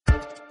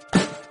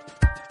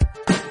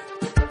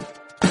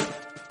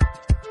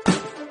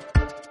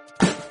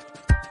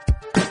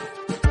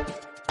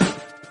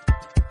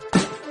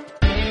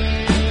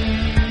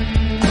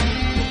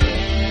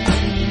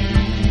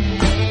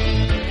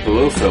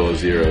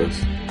Zeros.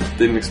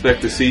 Didn't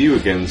expect to see you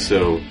again,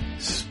 so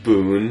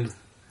spoon.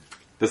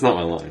 That's not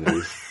my line, at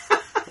least.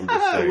 I'm just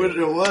I saying. wish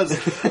it was.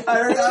 I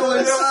heard that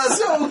was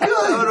so good.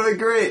 That would have been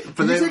great.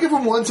 Can you take it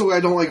from one so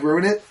I don't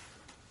ruin it?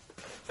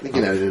 We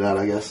can edit it out,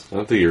 I guess. I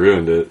don't think you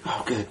ruined it.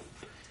 Oh, good.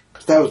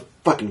 Because that was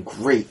fucking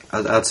great.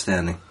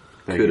 Outstanding.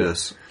 Thank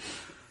Kudos.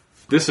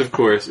 This, of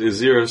course, is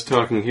Zeros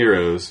Talking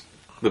Heroes,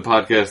 the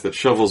podcast that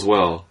shovels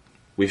well.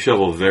 We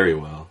shovel very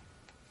well.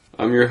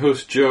 I'm your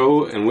host,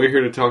 Joe, and we're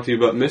here to talk to you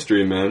about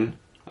Mystery Men.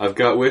 I've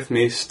got with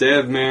me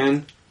Stab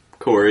Man,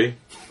 Corey,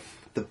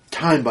 The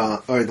time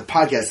bomb, or the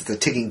podcast is a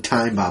ticking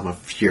time bomb of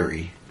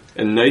fury.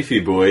 and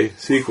Knifey Boy,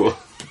 sequel.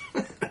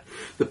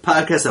 The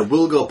podcast that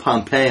will go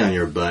Pompeii on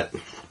your butt.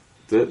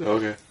 Is it?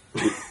 Okay.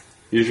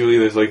 Usually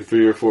there's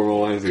 3 or 4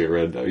 more lines to get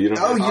read. You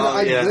don't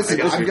Listen,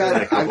 I guess I've we got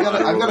got a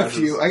couple a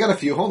few. I got a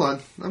few. Hold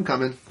on, I'm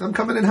coming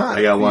in hot.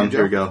 I got one. Joe.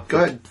 Here we go. Go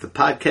ahead. The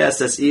podcast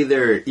that's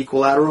either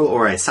equilateral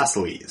or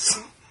isosceles.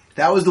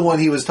 That was the one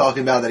he was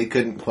talking about that he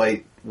couldn't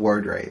quite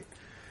word right.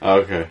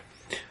 Okay.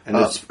 And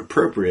it's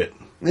appropriate.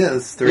 Yeah,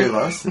 it's 3 of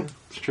us.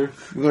 It's true.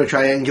 We're going to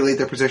triangulate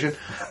their position.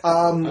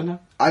 I know.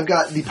 I've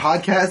got the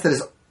podcast that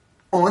is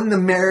on the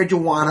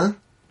marijuana,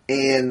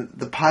 and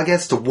the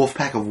podcast The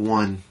Wolfpack of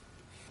One.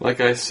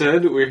 Like I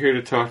said, we're here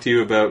to talk to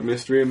you about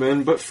Mystery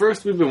Men, but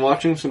first we've been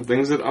watching some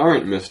things that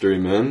aren't Mystery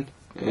Men.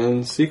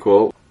 And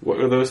sequel, what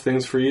are those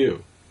things for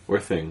you? Or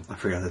thing? I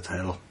forgot the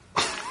title.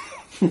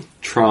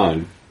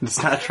 Tron.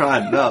 It's not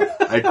Tron. No,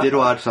 I did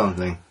watch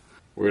something.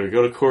 We're going to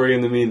go to Corey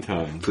in the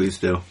meantime. Please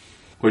do.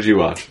 What'd you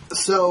watch?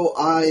 So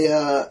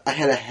I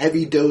had a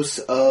heavy dose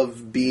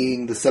of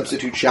being the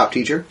substitute shop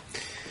teacher.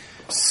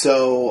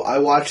 So I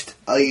watched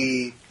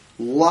a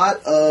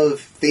lot of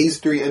Phase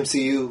 3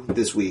 MCU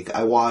this week.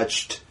 I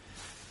watched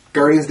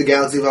Guardians of the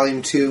Galaxy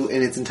Volume 2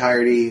 in its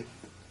entirety,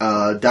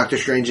 Doctor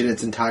Strange in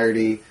its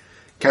entirety,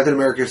 Captain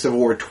America Civil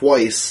War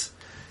twice,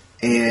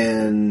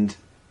 and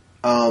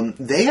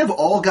they have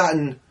all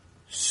gotten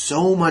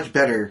so much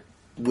better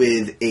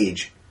with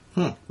age.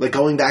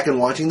 Going back and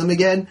watching them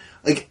again,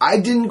 I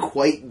didn't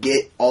quite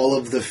get all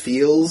of the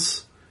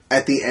feels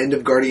at the end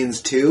of Guardians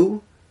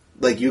 2,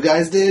 like you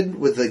guys did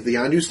with the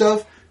Yondu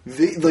stuff.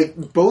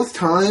 Both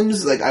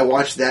times, I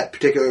watched that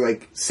particular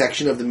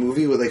section of the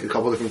movie with a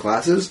couple different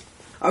classes.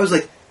 I was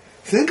like,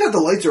 thank God the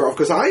lights are off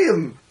because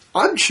I'm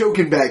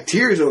choking back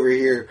tears over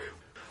here.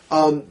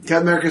 Captain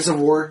America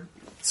Civil War,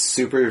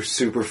 super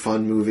super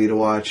fun movie to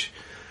watch.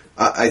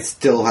 I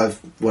still have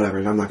whatever.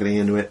 I'm not going to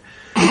get into it.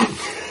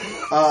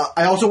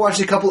 I also watched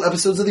a couple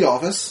episodes of The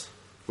Office.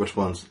 Which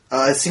ones?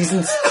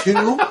 Season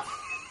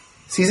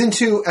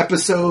 2,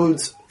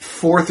 episodes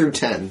 4 through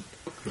 10.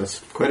 That's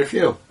quite a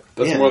few.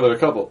 That's Yeah. more than a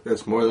couple.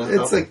 That's more than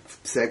a It's couple.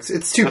 6.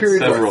 It's 2 That's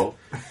periods several.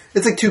 worth.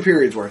 It's 2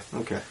 periods worth.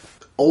 Okay.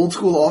 Old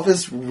school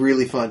Office,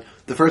 really fun.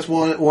 The first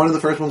one of the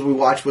first ones we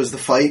watched was the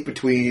fight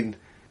between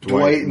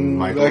Dwight and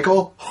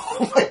Michael.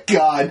 Oh my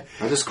god.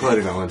 I just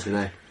quoted that one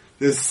today.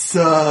 It's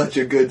such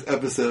a good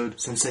episode.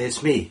 Sensei,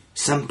 it's me.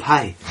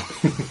 Senpai.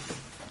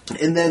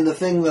 And then the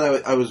thing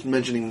that I was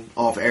mentioning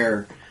off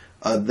air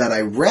that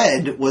I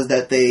read was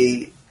that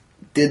they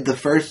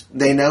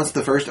announced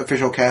the first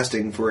official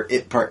casting for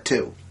It Part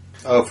 2.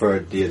 Oh, for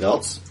the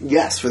adults?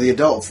 Yes, for the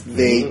adults.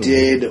 They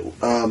did... It's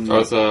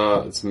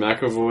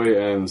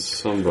McAvoy and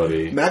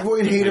somebody.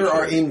 McAvoy and Hader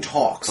are in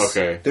talks.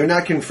 Okay. They're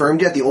not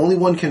confirmed yet. The only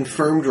one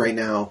confirmed right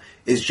now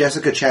is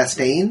Jessica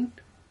Chastain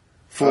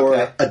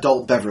for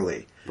Adult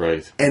Beverly.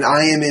 Right. And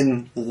I am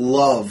in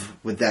love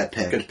with that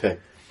pick. Good pick.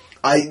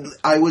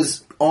 I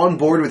was on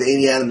board with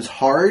Amy Adams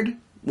hard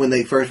when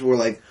they first were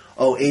like,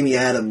 oh, Amy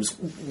Adams,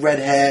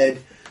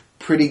 redhead,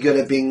 pretty good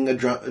at being a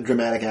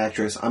dramatic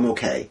actress. I'm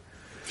okay.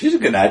 She's a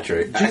good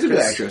actress. She's a good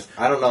actress.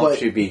 I don't know But- if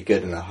she'd be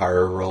good in a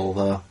horror role,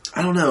 though.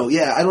 I don't know.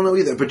 Yeah, I don't know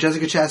either. But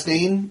Jessica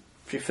Chastain,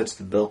 She fits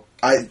the bill.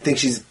 I think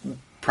she's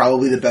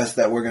probably the best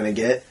that we're going to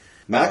get.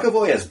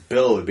 McAvoy as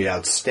Bill would be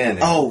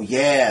outstanding. Oh,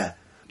 yeah.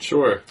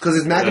 Sure. Because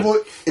it's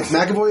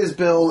McAvoy as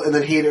Bill, and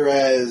then Hader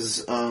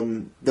as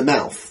the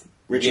Mouth,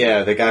 Richie.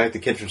 Yeah, the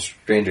kid from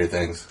Stranger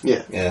Things.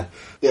 Yeah. Yeah.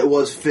 It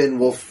was Finn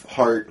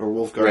Wolfhard or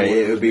Wolfgard. Right,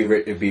 whatever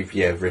it'd be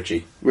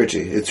Richie.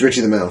 Richie. It's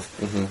Richie the Mouth.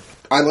 Mm-hmm.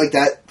 I like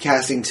that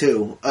casting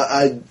too.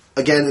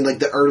 Again, in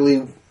the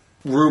early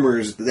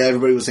rumors that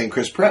everybody was saying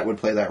Chris Pratt would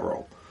play that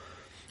role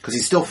because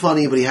he's still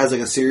funny, but he has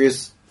a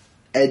serious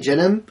edge in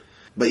him.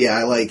 But yeah,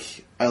 I like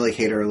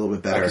Hader a little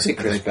bit better. I can see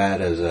Chris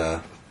Pratt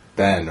as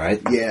Ben,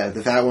 right? Yeah,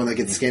 the fat one that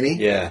gets skinny.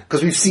 Yeah.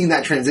 Because we've seen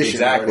that transition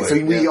Exactly, already.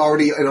 So we yeah.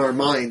 already, in our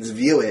minds,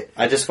 view it.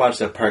 I just watched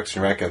that Parks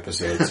and Rec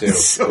episode, too.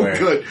 It's so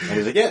good. And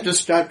he's like, yeah,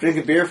 just stop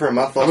drinking beer for a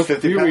month, How lost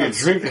much 50 beer were you pounds.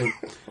 drinking?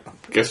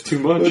 Guess too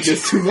much.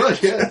 Just too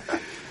much, yeah.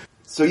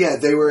 So yeah,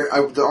 they were...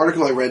 the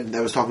article I read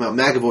that was talking about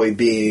McAvoy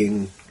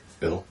being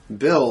Bill,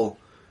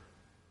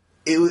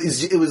 it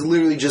was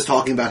literally just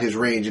talking about his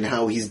range and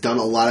how he's done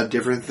a lot of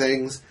different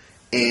things,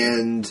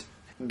 and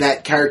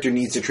that character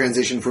needs to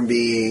transition from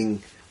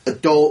being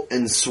adult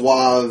and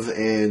suave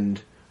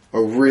and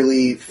a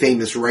really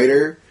famous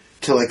writer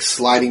to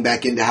sliding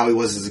back into how he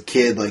was as a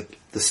kid,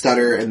 the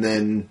stutter, and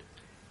then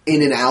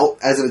in and out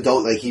as an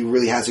adult. Like, he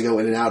really has to go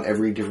in and out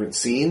every different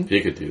scene.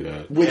 He could do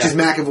that. Which is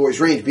McAvoy's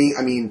range.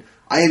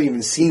 I haven't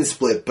even seen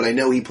Split, but I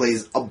know he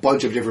plays a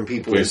bunch of different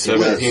people. He plays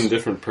 17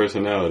 different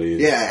personalities.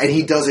 Yeah, and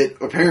he does it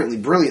apparently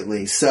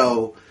brilliantly.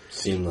 So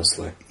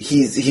Seamlessly.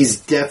 he's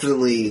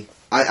definitely.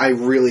 I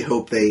really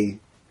hope they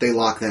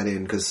lock that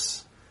in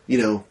because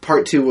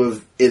part 2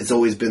 of it's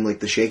always been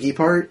like the shaky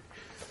part.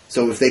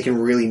 So if they can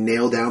really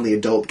nail down the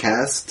adult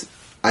cast,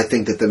 I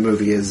think that the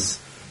movie is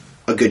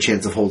a good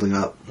chance of holding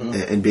up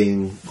and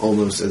being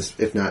almost as,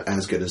 if not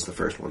as good as the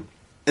first one.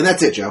 And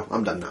that's it, Joe.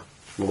 I'm done now.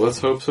 Well, let's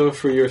hope so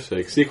for your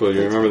sake. Sequel, do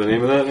you remember the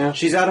name of that now?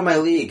 She's Out of My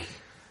League.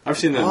 I've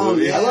seen that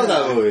movie. Yeah. I love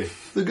that movie.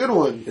 The good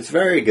one. It's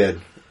very good.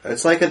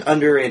 It's like an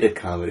underrated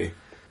comedy.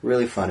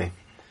 Really funny.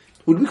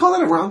 Would we call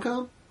that a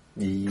rom-com?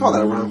 Call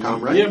that a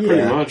rom-com, right? Yeah,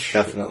 pretty much.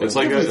 Definitely. It's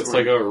like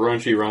a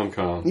raunchy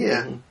rom-com.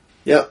 Yeah.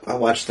 Yep, I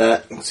watched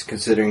that.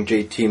 Considering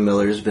J.T.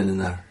 Miller's been in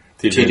the...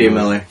 T.J. T.J.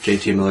 Miller.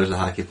 J.T. Miller's a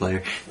hockey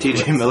player.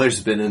 T.J.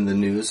 Miller's been in the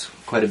news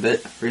quite a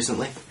bit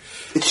recently.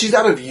 She's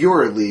out of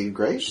your league,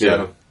 right? Yeah. Out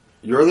of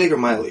your league or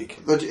my league?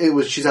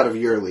 She's out of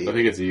your league. I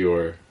think it's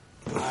your.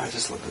 I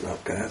just looked it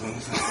up, guys.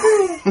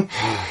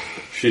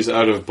 She's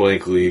out of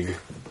blank league.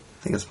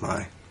 I think it's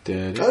my.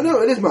 Dead. Oh,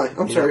 no, it is mine.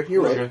 I'm sorry.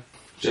 You're right. Okay.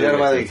 She's out of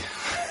my league.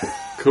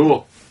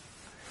 Cool.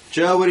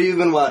 Joe, what have you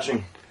been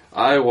watching?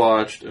 I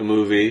watched a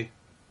movie.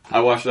 I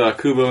watched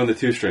Kubo and the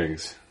Two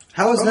Strings.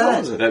 How was that? How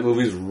was it? That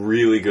movie's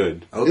really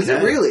good. Okay. Is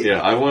it really?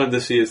 Yeah, I wanted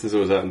to see it since it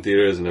was out in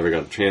theaters and never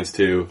got the chance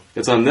to.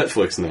 It's on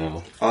Netflix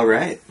now. All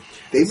right.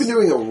 They've been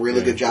doing a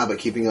really good job at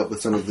keeping up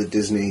with some of the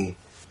Disney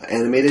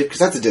animated, because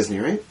that's a Disney,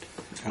 right?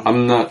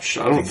 I'm not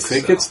sure. I don't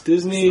think so. it's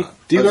Disney. It's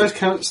not. Do you guys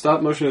count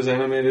stop motion as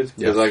animated?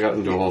 Because Yes. I got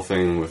into a whole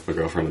thing with my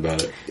girlfriend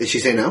about it. Did she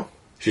say no?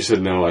 She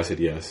said no, I said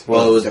yes.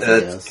 Well, it was, Definitely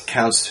that yes.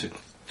 counts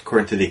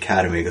according to the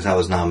Academy because I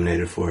was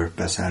nominated for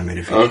Best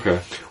Animated Feature.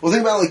 Okay. Well,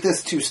 think about it like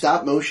this, too.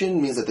 Stop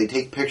motion means that they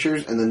take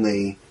pictures and then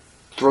they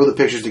throw the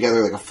pictures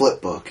together like a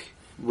flip book,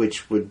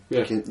 which would be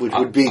considered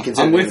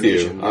I'm with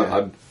animation. you.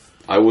 Yeah.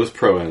 I was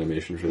pro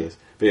animation for this.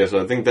 But yeah, so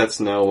I think that's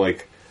now,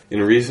 like, in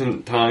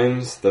recent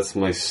times, that's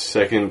my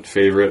second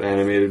favorite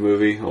animated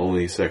movie,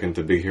 only second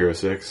to Big Hero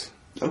 6.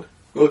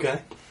 Okay.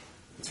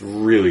 It's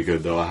really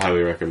good, though. I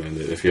highly recommend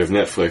it. If you have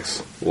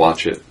Netflix,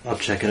 watch it. I'll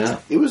check it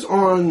out. It was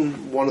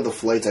on one of the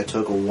flights I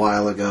took a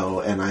while ago,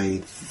 and I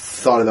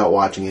thought about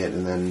watching it,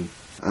 and then,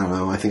 I don't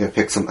know, I think I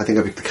picked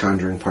The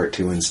Conjuring Part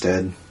 2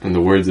 instead. In the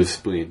words of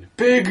Spleen,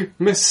 big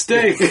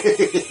mistake!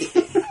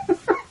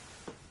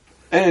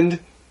 And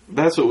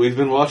that's what we've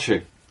been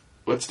watching.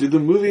 Let's do the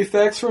movie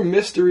facts for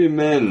Mystery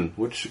Men,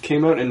 which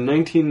came out in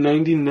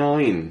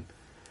 1999.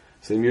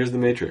 Same year as The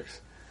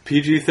Matrix.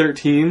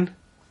 PG-13,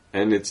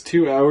 and it's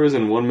 2 hours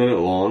and 1 minute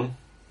long.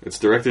 Its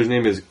director's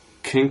name is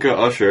Kinka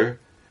Usher.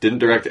 Didn't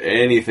direct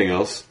anything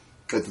else.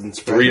 That doesn't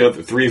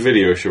spread. Three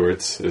video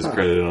shorts is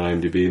credited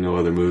on IMDb, no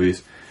other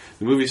movies.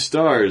 The movie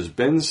stars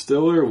Ben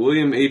Stiller,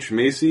 William H.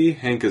 Macy,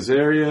 Hank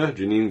Azaria,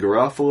 Janine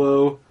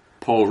Garofalo,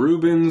 Paul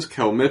Rubens,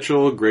 Kel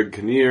Mitchell, Greg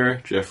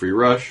Kinnear, Jeffrey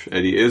Rush,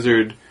 Eddie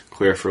Izzard,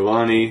 Claire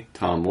Forlani,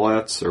 Tom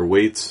Waits.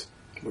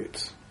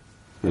 That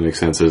makes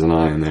sense, there's an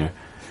I in there.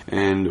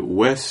 And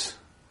Wes,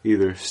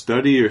 either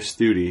Studi or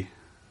Studi.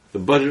 The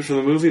budget for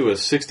the movie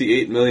was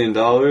 $68 million.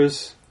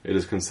 It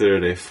is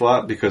considered a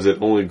flop because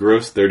it only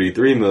grossed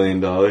 $33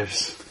 million.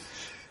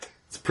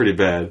 It's pretty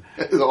bad.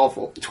 It's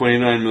awful.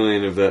 29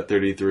 million of that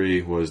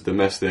 33 was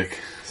domestic,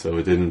 so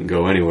it didn't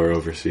go anywhere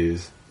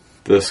overseas.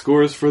 The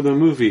scores for the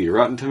movie,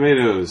 Rotten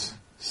Tomatoes,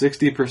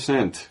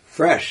 60%.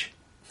 Fresh.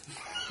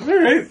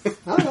 Alright,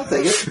 I'll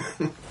take it.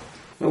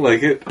 I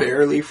like it.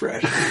 Barely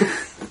fresh.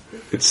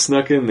 It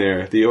snuck in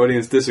there. The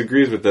audience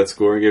disagrees with that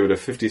score and gave it a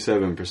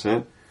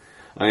 57%.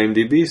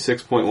 IMDb,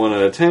 6.1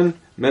 out of 10.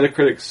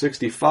 Metacritic,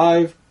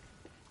 65,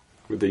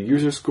 with a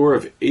user score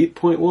of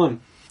 8.1.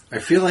 I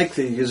feel like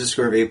the user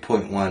score of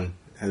 8.1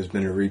 has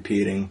been a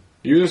repeating.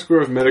 User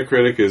score of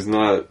Metacritic is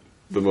not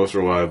the most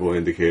reliable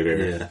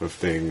indicator of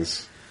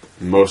things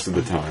most of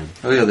the time.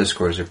 All the other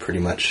scores are pretty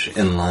much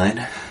in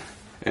line.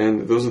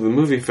 And those are the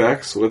movie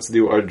facts. Let's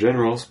do our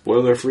general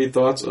spoiler-free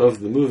thoughts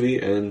of the movie,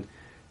 and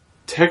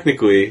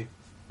technically,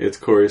 it's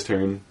Corey's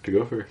turn to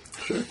go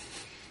first. Sure.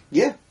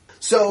 Yeah.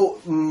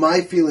 So,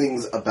 my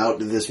feelings about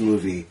this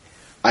movie,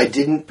 I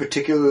didn't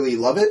particularly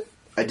love it.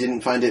 I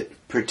didn't find it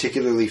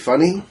particularly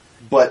funny,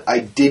 but I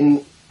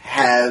didn't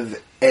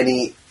have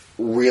any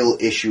real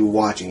issue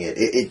watching it.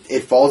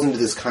 It falls into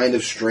this kind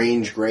of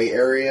strange gray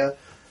area,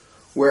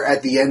 where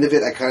at the end of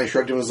it, I kind of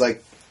shrugged and was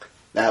like,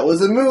 that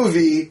was a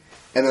movie.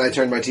 And then I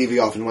turned my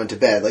TV off and went to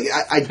bed. Like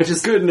I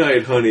just good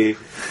night, honey.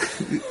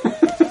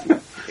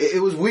 It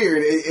was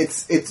weird.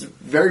 It's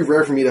very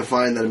rare for me to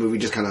find that a movie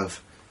just kind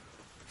of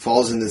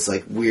falls in this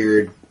like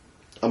weird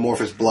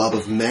amorphous blob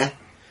of meh.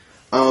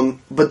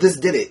 But this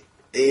did it,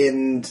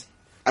 and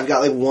I've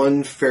got like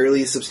one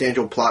fairly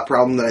substantial plot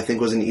problem that I think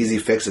was an easy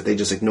fix that they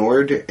just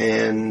ignored,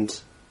 and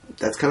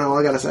that's kind of all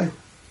I gotta say.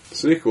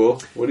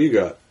 Sequel, what do you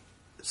got?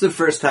 It's the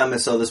first time I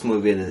saw this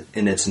movie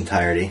in its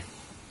entirety.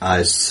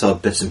 I saw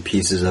bits and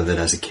pieces of it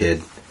as a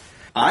kid.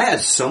 I had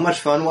so much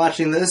fun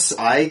watching this.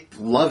 I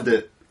loved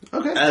it.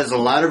 Okay. As a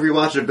lot of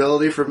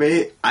rewatchability for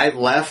me. I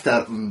laughed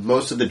at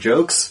most of the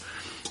jokes.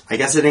 I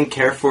guess I didn't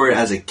care for it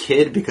as a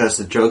kid because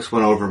the jokes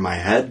went over my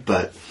head,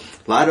 but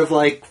a lot of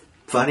like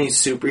funny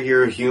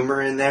superhero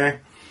humor in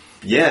there.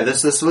 Yeah,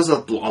 this was a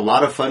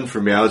lot of fun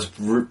for me. I was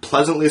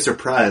pleasantly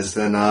surprised,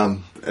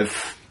 and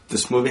if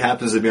this movie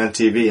happens to be on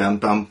TV,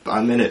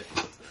 I'm in it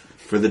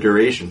for the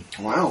duration.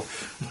 Wow.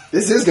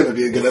 This is going to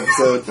be a good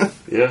episode.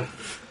 Yeah.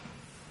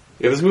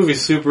 Yeah, this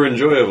movie's super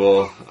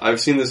enjoyable.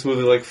 I've seen this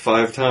movie like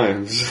 5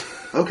 times.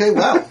 Okay,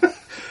 wow.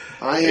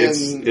 I am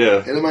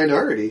in a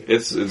minority.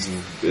 It's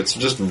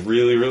just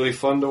really, really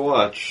fun to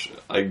watch.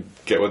 I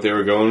get what they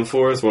were going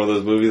for. It's one of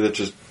those movies that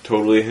just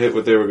totally hit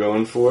what they were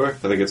going for. I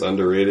think it's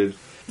underrated.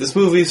 This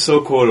movie is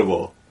so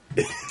quotable.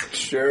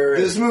 Sure.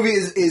 This movie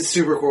is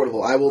super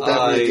quotable. I will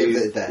definitely give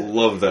it that. I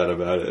love that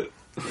about it.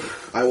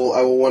 I will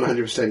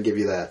 100% give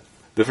you that.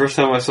 The first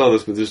time I saw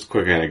this, just a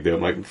quick anecdote.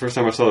 The first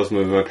time I saw this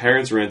movie, my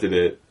parents rented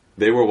it.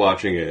 They were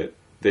watching it.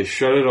 They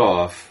shut it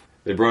off.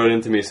 They brought it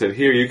in to me and said,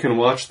 "Here, you can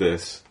watch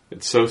this.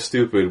 It's so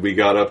stupid. We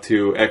got up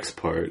to X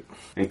part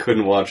and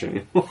couldn't watch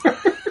anymore."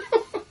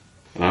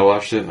 And I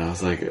watched it and I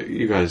was like,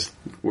 "You guys,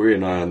 we're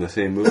not on the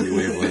same movie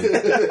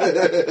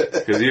wavelength."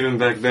 Because even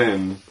back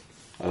then,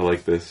 I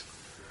liked this.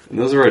 And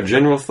those are our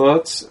general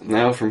thoughts.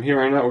 Now, from here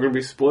on out, we're going to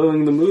be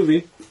spoiling the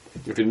movie.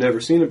 If you've never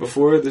seen it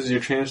before, this is your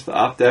chance to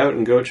opt out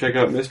and go check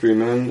out Mystery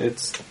Men.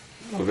 It's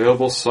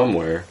available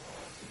somewhere.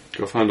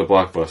 Go find a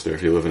Blockbuster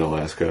if you live in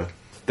Alaska.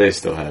 They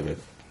still have it.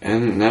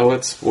 And now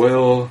let's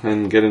spoil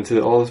and get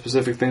into all the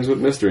specific things with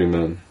Mystery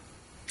Men.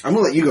 I'm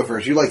gonna let you go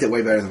first. You liked it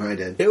way better than I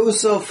did. It was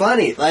so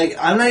funny. Like,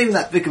 I'm not even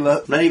that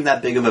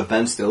big of a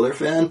Ben Stiller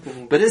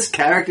fan, but his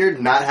character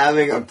not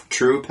having a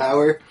true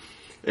power,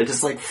 it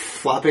just like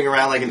flopping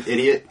around like an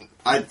idiot.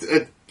 I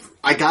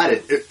got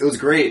it. It was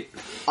great.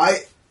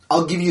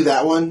 I'll give you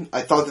that one.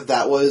 I thought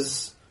that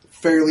was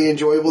fairly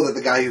enjoyable. That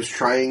the guy who's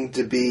trying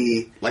to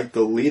be Like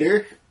the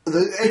leader.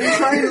 and he's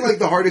trying to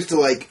the hardest to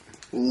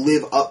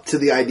live up to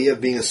the idea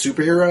of being a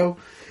superhero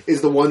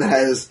is the one that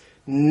has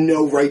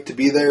no right to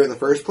be there in the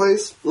first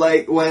place.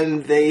 Like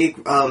when they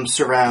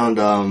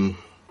surround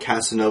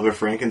Casanova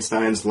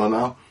Frankenstein's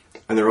limo,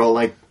 and they're all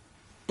like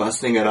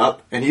busting it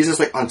up, and he's just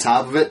like on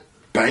top of it,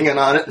 banging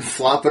on it and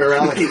flopping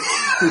around like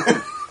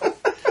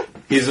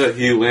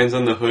He lands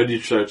on the hood. He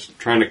starts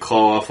trying to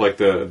claw off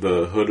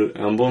the hood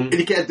emblem. and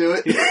he can't do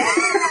it.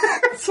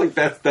 It's like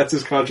that's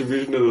his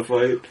contribution to the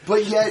fight.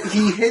 But yet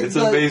he hit It's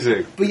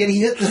amazing. But yet he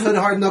hit the hood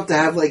hard enough to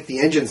have the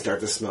engine start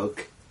to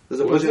smoke. There's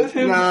a Was bunch that of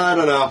him? Nah, I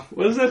don't know.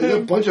 Was that there's a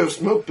him? bunch of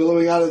smoke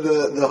billowing out of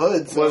the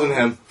hood. It wasn't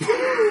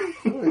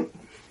him.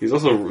 He's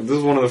also, this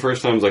is one of the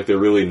first times they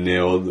really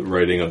nailed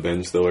writing a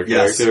Ben Stiller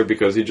Yes. character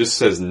because he just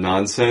says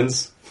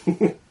nonsense.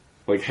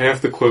 Like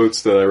half the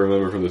quotes that I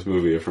remember from this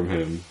movie are from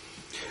him.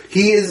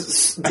 He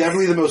is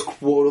definitely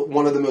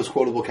one of the most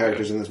quotable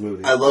characters in this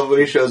movie. I love when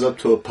he shows up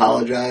to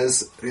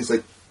apologize. He's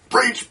like,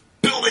 "Breach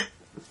building,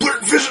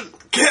 blurred vision,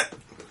 can't."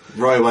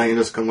 Roy, why don't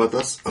you just come with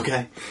us?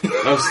 Okay.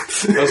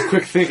 That was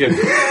quick thinking.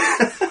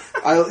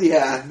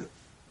 Yeah.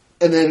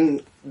 And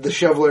then the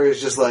shoveler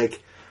is just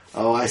like,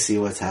 "Oh, I see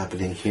what's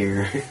happening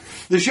here."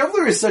 The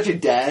shoveler is such a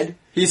dad.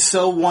 He's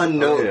so one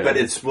note, yeah. but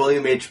it's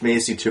William H.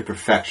 Macy to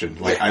perfection.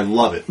 Like, I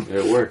love it.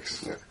 It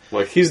works.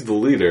 Like, he's the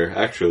leader,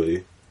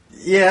 actually.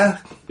 Yeah.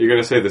 You're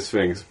gonna say the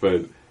Sphinx,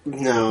 but,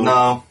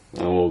 No.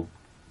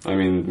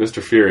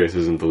 Mr. Furious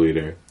isn't the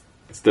leader.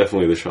 It's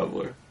definitely the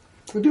shoveler.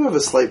 We do have a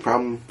slight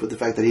problem with the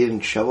fact that he didn't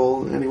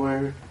shovel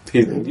anywhere. He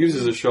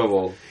uses a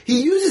shovel.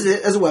 He uses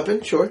it as a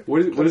weapon, sure.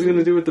 What is he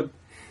gonna do with the...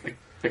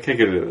 I can't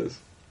get into this.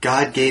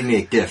 God gave me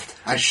a gift.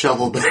 I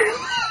shoveled it.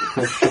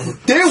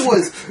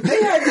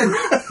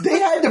 They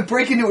had to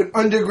break into an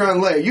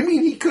underground lair. You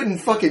mean he couldn't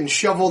fucking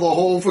shovel the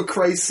hole for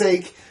Christ's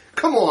sake?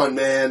 Come on,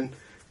 man.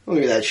 Don't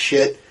give me that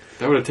shit.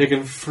 That would have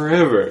taken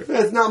forever.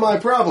 That's not my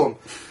problem.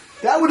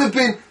 That would have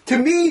been, to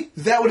me,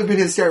 that would have been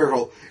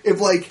hysterical. If,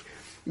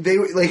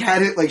 they,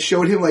 had it,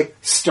 showed him,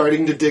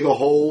 starting to dig a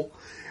hole,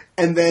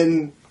 and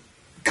then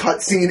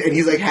cutscene, and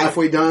he's,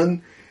 halfway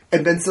done,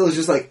 and Ben Stiller's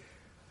just I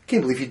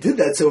can't believe you did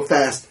that so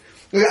fast.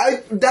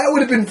 That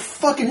would have been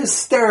fucking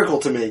hysterical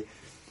to me.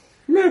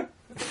 Meh.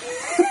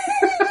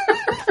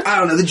 I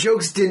don't know, the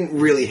jokes didn't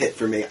really hit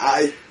for me.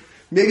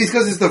 Maybe it's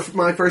because it's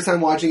my first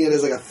time watching it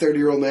as a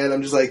 30-year-old man.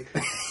 I'm just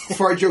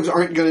fart jokes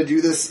aren't going to do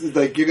this. You're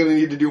going to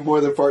need to do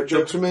more than fart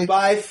jokes for me.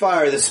 By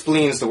far, the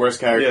Spleen's the worst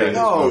character in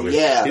this Oh, movie.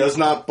 yeah. He does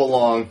not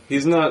belong.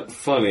 He's not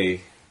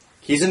funny.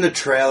 He's in the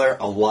trailer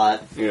a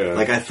lot. Yeah.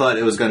 I thought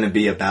it was going to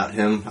be about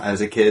him as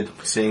a kid,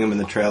 seeing him in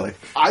the trailer.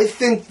 I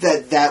think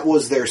that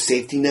was their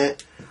safety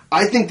net.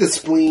 I think the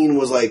Spleen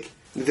was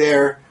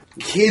their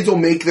kids will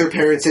make their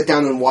parents sit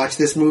down and watch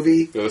this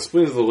movie. The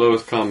Spleen is the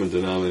lowest common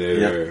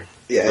denominator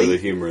Yeah, for the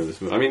humor of this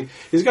movie.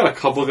 He's got a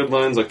couple good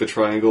lines, like the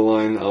triangle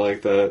line. I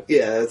like that.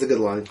 Yeah, that's a good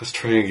line. Let's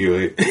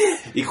triangulate.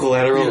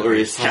 Equilateral or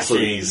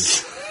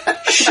isosceles?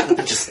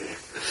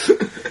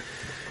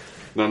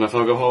 Not enough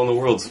alcohol in the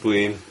world,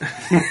 Spleen.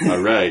 All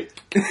right.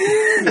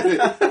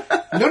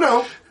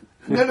 No.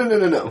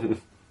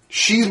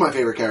 She's my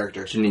favorite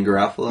character. Janine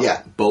Garofalo?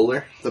 Yeah.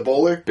 Bowler? The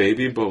bowler.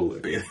 Baby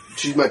Bowler.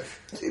 She's my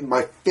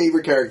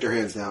favorite character,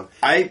 hands down.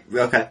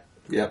 Okay.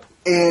 Yep.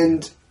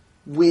 And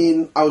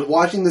when I was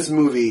watching this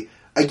movie,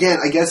 again,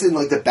 I guess in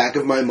like the back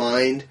of my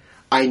mind,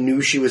 I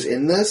knew she was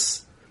in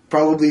this.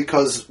 Probably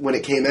because when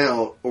it came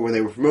out, or when they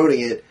were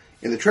promoting it,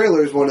 in the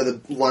trailers, one of the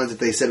lines that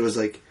they said was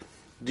like,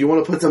 "Do you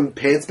want to put some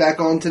pants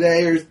back on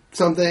today?" or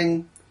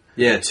something?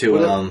 Yeah, to, You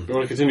want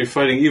to continue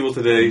fighting evil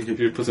today,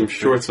 you put some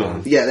shorts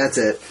on. Yeah, that's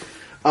it.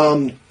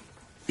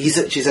 She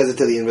says it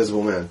to the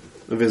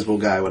invisible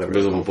guy, whatever.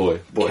 Invisible boy.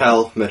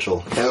 Kel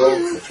Mitchell.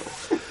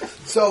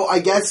 So I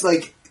guess,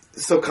 like,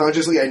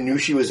 subconsciously I knew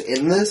she was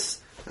in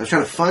this. I was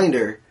trying to find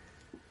her.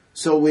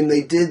 So when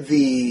they did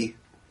the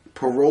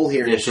parole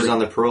hearing... Yeah, she's on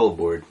the parole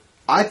board.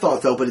 I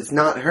thought so, but it's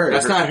not her.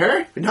 That's not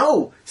her?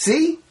 No!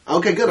 See?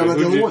 Okay, good. I'm not the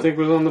Who only do you one. think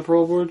was on the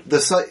parole board?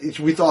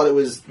 We thought it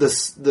was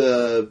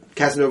the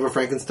Casanova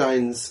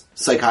Frankenstein's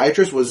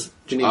psychiatrist was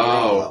Janine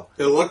Garofalo.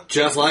 It looked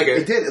just like her.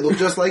 It did. It looked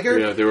just like her.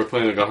 Yeah, they were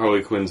playing like a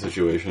Harley Quinn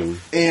situation.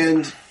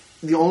 And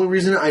the only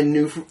reason I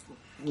knew,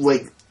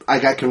 I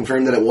got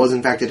confirmed that it was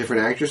in fact a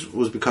different actress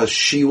was because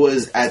she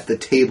was at the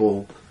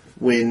table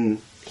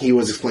when he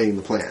was explaining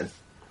the plan.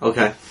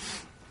 Okay.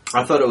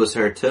 I thought it was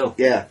her, too.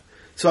 Yeah.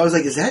 So I was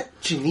like, is that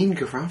Janine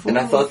Garofalo? And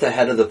I thought the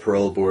head of the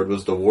parole board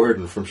was the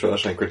warden from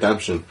Shawshank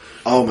Redemption.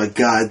 Oh my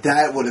god,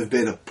 that would have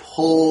been a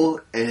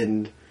pull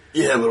and...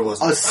 Yeah, but it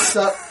wasn't.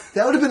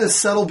 That would have been a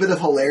subtle bit of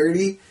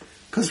hilarity,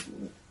 because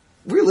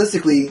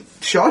realistically,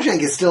 Shawshank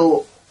is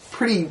still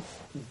pretty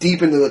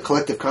deep into the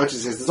collective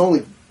consciousness. It's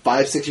only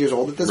 5-6 years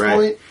old at this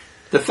point.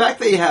 The fact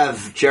that you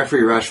have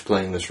Jeffrey Rush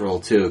playing this role,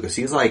 too, because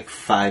he's like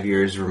 5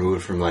 years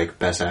removed from, like,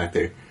 Best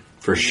Actor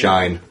for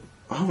Shine.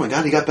 Oh my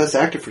god, he got Best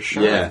Actor for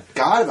sure. Yeah.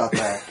 Forgot about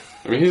that.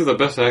 I mean, he's the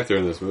best actor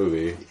in this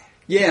movie.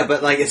 Yeah,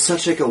 but, like, it's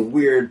such, like, a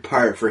weird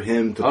part for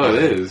him to play. Oh,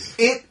 it is.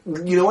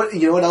 You know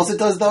what else it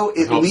does, though?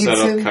 It Helps leads set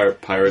up him...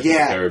 Pirates of the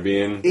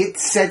Caribbean. It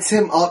sets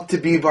him up to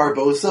be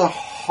Barbossa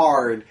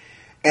hard.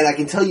 And I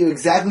can tell you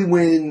exactly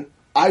when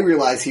I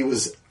realized he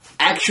was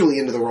actually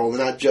into the role and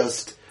not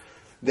just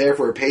there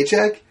for a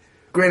paycheck.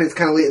 Granted, it's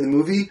kind of late in the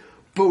movie,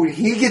 but when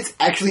he gets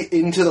actually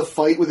into the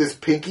fight with his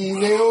pinky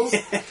nails,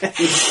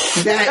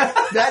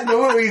 that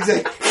moment where he's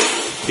like...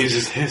 He's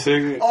just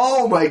hissing.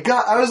 Oh my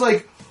god, I was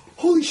like,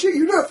 holy shit,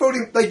 you're not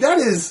phoning... Like, that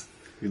is...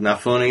 He's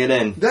not phoning it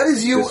in. That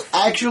is you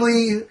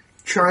actually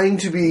trying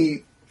to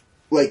be,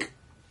 like,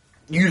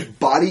 use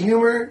body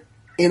humor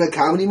in a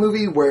comedy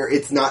movie where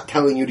it's not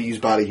telling you to use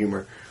body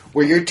humor.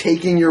 Where you're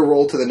taking your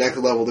role to the next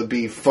level to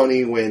be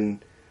funny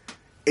when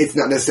it's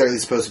not necessarily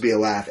supposed to be a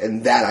laugh,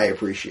 and that I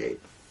appreciate.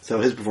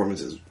 So his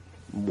performance is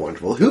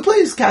wonderful. Who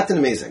plays Captain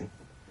Amazing?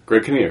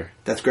 Greg Kinnear.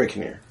 That's Greg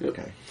Kinnear. Yep.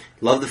 Okay.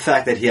 Love the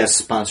fact that he has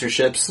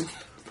sponsorships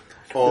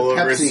all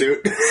over his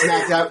suit.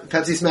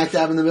 Pepsi smack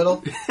dab in the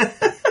middle.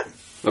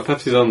 No,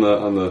 Pepsi's on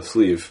the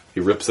sleeve. He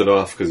rips it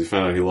off because he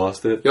found out he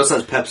lost it. He also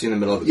has Pepsi in the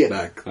middle of his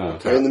back. Oh.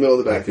 Right in the middle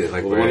of the back.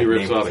 Like Well, the one he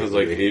rips off has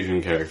like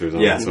Asian characters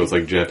on it, so it's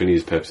like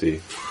Japanese Pepsi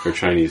or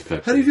Chinese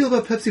Pepsi. How do you feel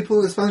about Pepsi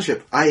pulling a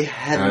sponsorship? I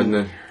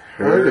hadn't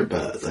heard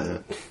about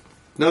that.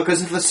 No,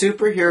 because if a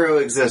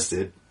superhero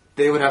existed,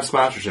 they would have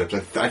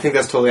sponsorships. I think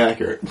that's totally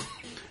accurate.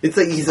 It's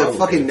like he's a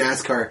fucking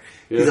NASCAR.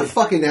 Yeah. He's a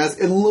fucking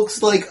NASCAR. It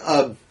looks like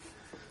a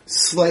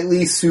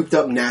slightly souped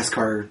up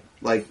NASCAR,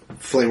 like,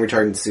 flame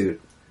retardant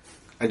suit.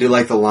 I do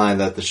like the line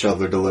that the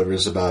shoveler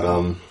delivers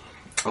about,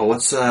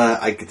 what's,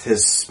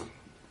 his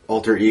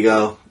alter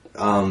ego?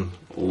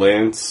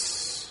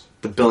 Lance.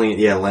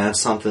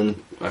 Lance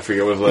something. I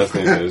forget what his last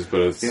name is, but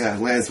it's... Yeah,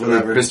 Lance,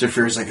 whatever. Mr.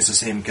 Fury's like, it's the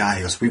same guy.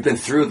 He goes, we've been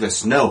through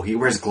this. No, he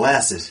wears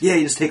glasses. Yeah,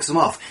 he just takes them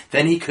off.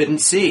 Then he couldn't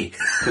see.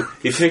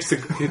 He takes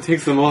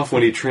them off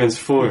when he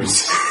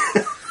transforms.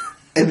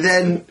 And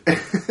then...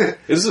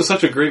 This is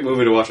such a great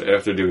movie to watch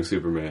after doing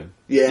Superman.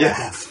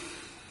 Yeah.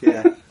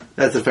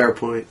 That's a fair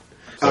point.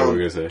 Sorry, what were we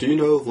going to say? Do you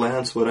know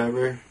Lance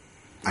whatever?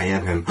 I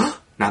am him. No,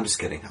 I'm just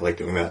kidding. I like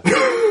doing that.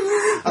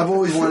 I've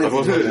always wanted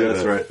to do that.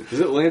 That's right. Is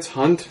it Lance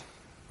Hunt?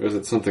 Or is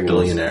it something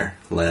Billionaire.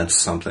 Lance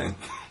something.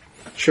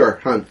 Sure,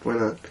 Hunt. Why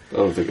not? I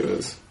don't think it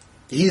is.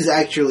 He's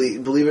actually,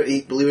 believe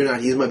it or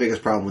not, he's my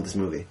biggest problem with this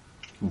movie.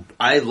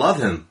 I love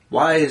him.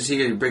 Why is he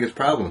your biggest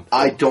problem?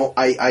 I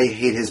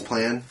hate his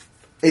plan.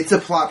 It's a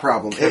plot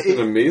problem. Captain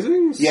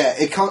Amazing? Yeah,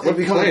 it becomes...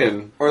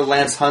 Plan? Or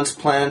Lance Hunt's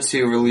plan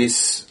to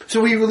release...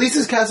 So he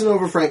releases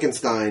Casanova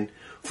Frankenstein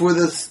for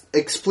the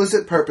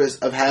explicit purpose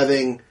of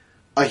having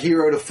a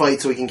hero to fight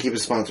so he can keep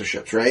his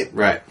sponsorships, right?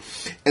 Right.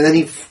 And then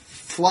he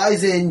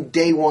flies in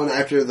day one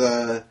after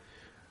the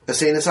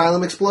insane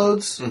asylum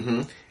explodes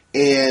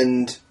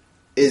and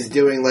is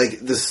doing, like,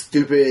 the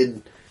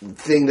stupid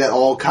thing that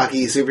all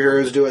cocky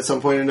superheroes do at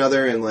some point or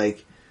another and,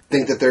 like,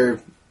 think that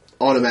they're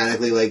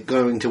automatically, like,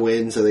 going to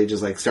win, so they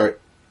just, like, start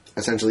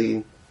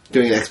essentially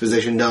doing an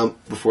exposition dump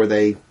before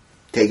they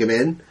take him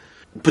in.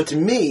 But to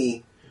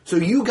me, so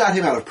you got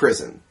him out of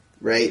prison,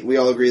 right? We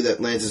all agree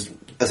that Lance is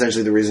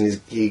essentially the reason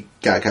he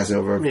got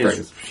Casanova.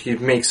 He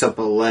makes up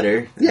a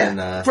letter.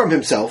 Yeah, from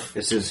himself.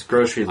 It's his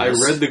grocery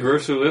list. I read the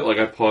grocery list, like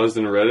I paused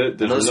and read it.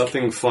 There's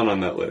nothing fun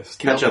on that list.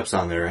 Ketchup's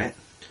on there, right?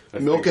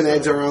 Milk and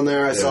Eggs are on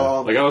there, I saw.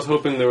 Like, I was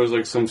hoping there was,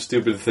 like, some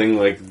stupid thing,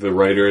 like, the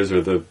writers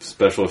or the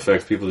special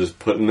effects people just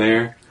put in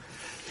there.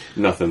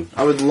 Nothing.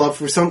 I would love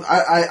for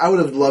I would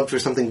have loved for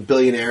something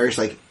billionaire-ish,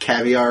 like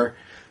caviar.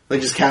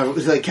 Like, just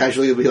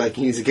casually it'll be like,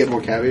 he needs to get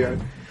more caviar.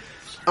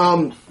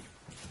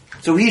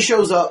 So he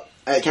shows up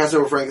at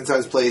Casanova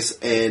Frankenstein's place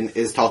and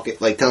is talking,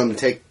 like, telling him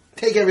to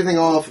take everything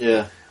off.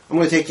 Yeah. I'm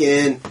going to take you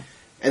in.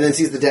 And then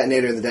sees the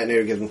detonator, and the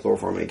detonator gives him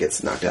chloroform, and he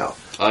gets knocked out.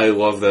 I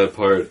love that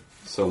part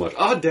so much.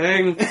 Oh,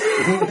 dang!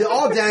 The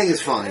all dang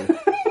is fine.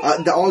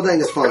 The all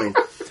dang is fine.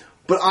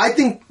 But I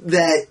think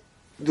that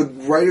the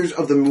writers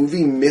of the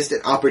movie missed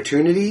an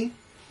opportunity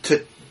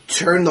to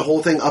turn the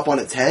whole thing up on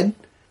its head.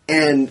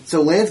 And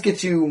so Lance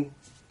gets you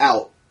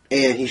out,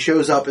 and he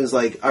shows up and is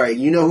like, alright,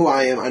 you know who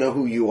I am, I know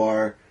who you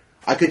are.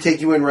 I could take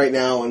you in right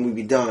now and we'd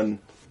be done.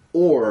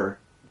 Or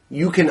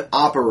you can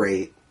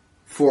operate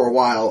for a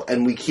while,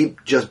 and we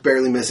keep just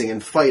barely missing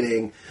and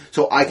fighting,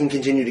 so I can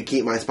continue to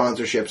keep my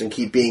sponsorships and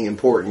keep being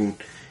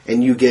important,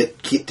 and you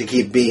get to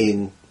keep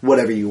being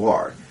whatever you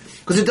are.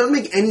 Because it doesn't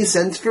make any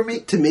sense to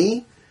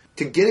me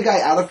to get a guy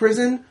out of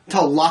prison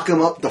to lock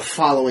him up the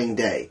following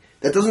day.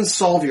 That doesn't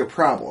solve your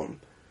problem.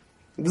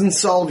 It doesn't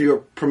solve your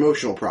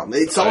promotional problem.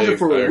 It solves it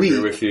for a week. I agree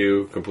with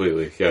you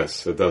completely.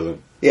 Yes, it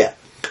doesn't. Yeah.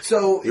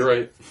 So you're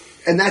right.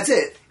 And that's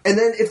it. And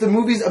then if the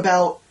movie's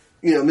about,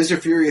 Mr.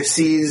 Furious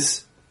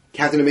sees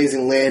Captain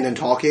Amazing land and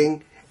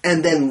talking,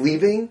 and then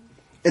leaving,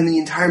 and the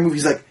entire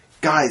movie's like,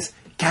 guys,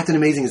 Captain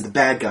Amazing is the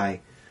bad guy.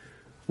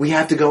 We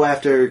have to go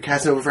after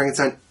Casanova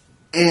Frankenstein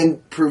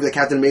and prove that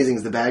Captain Amazing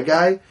is the bad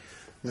guy.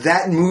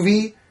 That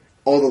movie,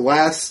 all the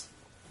laughs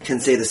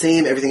can stay the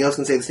same, everything else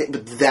can stay the same,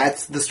 but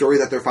that's the story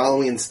that they're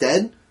following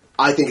instead.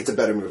 I think it's a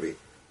better movie.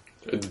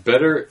 It's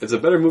a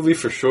better movie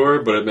for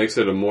sure, but it makes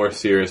it a more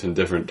serious and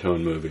different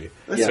tone movie.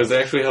 Because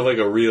they actually have, like,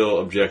 a real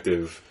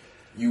objective.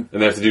 And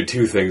they have to do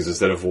two things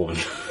instead of one.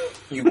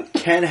 You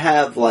can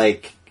have,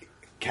 like,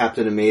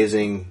 Captain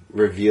Amazing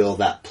reveal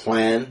that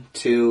plan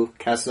to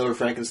Casanova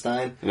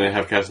Frankenstein. And then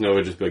have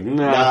Casanova just be like,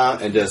 nah.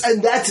 And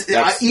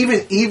that's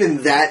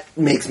even that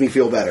makes me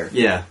feel better.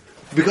 Yeah.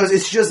 Because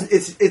it's a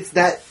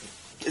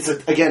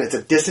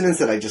dissonance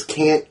that I just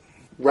can't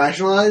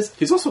rationalize.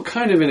 He's also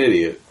kind of an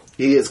idiot.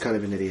 He is kind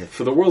of an idiot.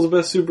 For the world's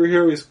best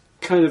superhero, he's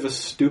kind of a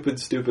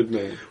stupid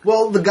man.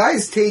 Well, the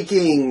guy's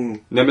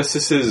taking...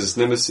 Nemesis.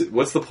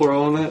 What's the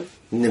plural on that?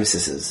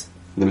 Nemesis.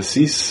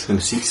 Nemesis?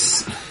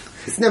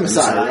 It's Nemesis,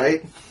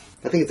 right?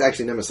 I think it's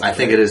actually Nemesis. I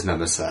think it is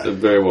Nemesis. It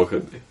very well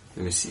could be.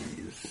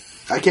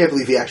 Nemesis. I can't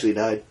believe he actually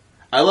died.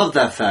 I love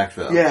that fact,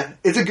 though. Yeah,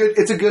 it's a good...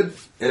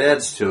 It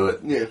adds to it.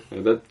 Yeah.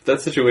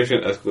 That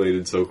situation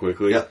escalated so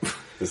quickly. Yep.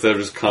 Instead of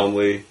just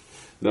calmly...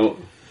 No...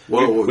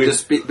 Whoa,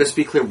 just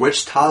be clear,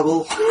 which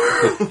toggle?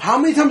 How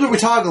many times are we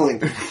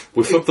toggling?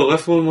 We flipped the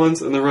left one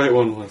once and the right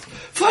one once.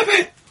 Flip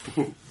it!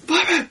 Flip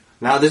it!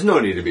 Now, there's no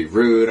need to be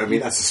rude. I mean,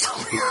 that's a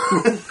story.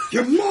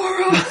 You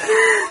moron!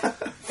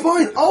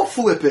 Fine, I'll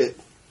flip it.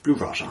 Blue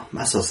Raja,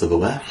 myself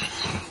silverware.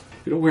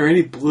 You don't wear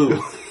any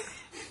blue.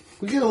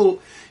 We get a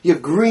little... You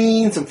have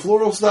green, some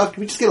floral stuff.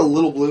 Can we just get a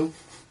little blue?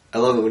 I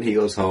love it when he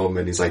goes home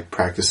and he's, like,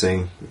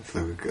 practicing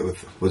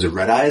with was it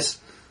Red Eyes?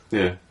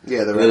 Yeah.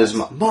 Yeah, the Red Eyes.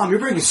 Mom, you're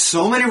breaking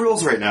so many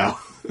rules right now.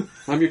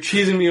 Mom, you're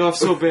cheesing me off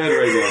so bad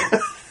right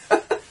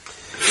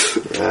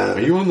now. Are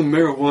you on the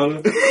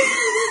marijuana?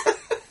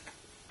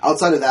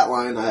 Outside of that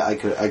line, I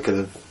could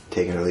have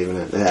taken or leaving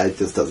it. It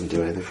just doesn't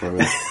do anything for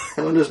me.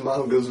 I wonder if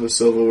Mom goes with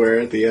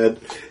silverware at the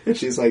end, and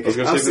she's like,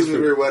 "I'm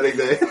assuming your wedding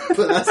day,"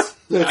 but that's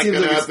not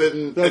going to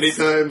happen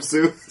anytime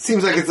soon.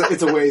 Seems like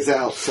it's a ways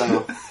out.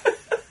 So,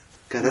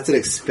 God, that's an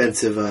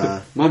expensive.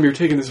 Mom, you're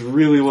taking this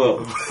really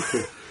well.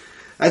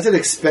 That's an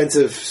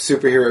expensive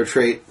superhero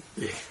trait.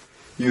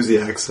 Use the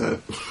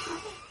accent.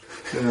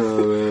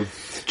 Oh man,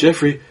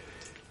 Jeffrey,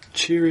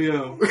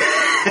 cheerio.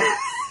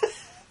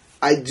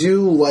 I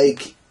do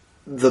like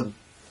the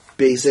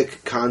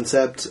basic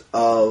concept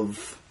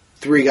of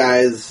three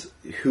guys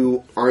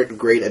who aren't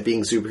great at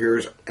being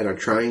superheroes and are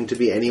trying to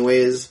be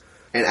anyways.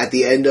 And at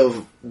the end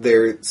of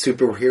their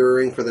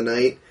superheroing for the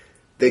night,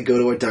 they go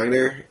to a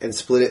diner and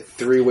split it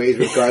three ways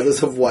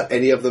regardless of what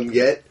any of them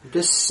get. I'm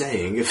just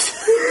saying, if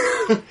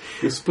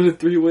you split it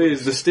three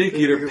ways, the steak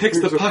eater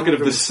picks the pocket of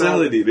the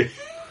salad eater.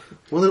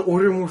 Well, then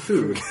order more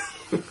food.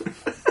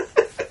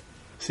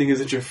 Seeing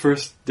as it's your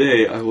first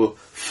day, I will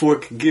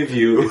give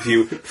you if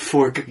you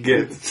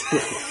get.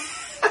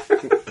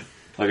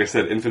 Like I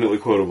said, infinitely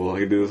quotable. I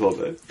can do this all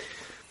day.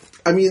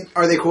 I mean,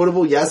 are they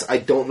quotable? Yes. I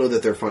don't know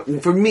that they're fun.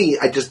 For me,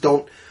 I just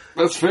don't.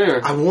 That's fair.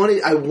 I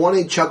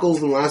wanted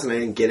chuckles in the last, and I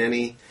didn't get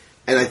any.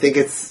 And I think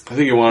it's... I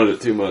think you wanted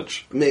it too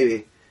much.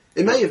 Maybe.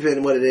 It may have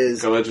been what it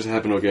is. God, that just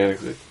happened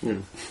organically.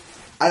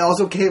 I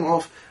also came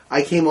off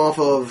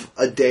of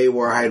a day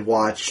where I had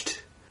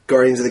watched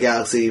Guardians of the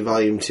Galaxy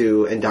Volume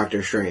 2 and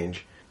Doctor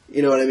Strange.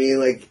 You know what I mean?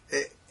 Like,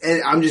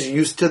 and I'm just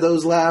used to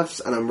those laughs,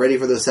 and I'm ready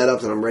for the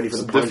setups, and I'm ready for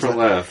the punch. It's a different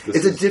laugh.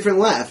 It's a different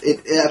laugh.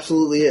 It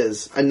absolutely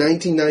is. A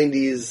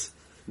 1990s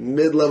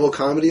mid-level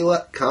comedy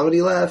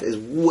laugh is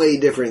way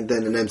different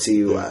than an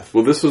MCU laugh.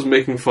 Well, this was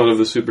making fun of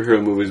the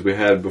superhero movies we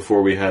had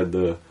before we had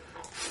the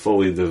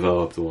fully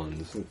developed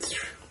ones.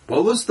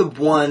 What was the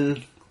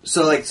one...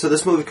 So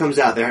this movie comes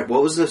out there.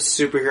 What was the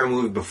superhero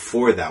movie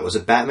before that? Was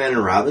it Batman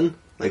and Robin?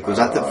 Like, was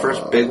that the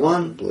first big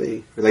one?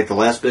 Probably. Or like the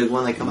last big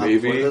one that came out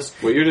before Maybe. this?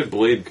 What year did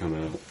Blade come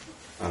out?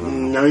 I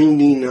don't know.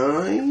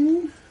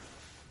 99?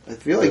 I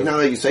feel like now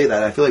that you say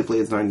that, I feel like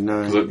Blade's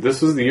 99. 'Cause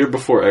this was the year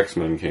before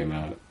X-Men came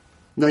out.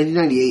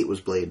 1998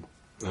 was Blade.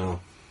 Oh.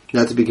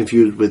 Not to be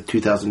confused with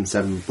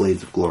 2007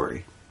 Blades of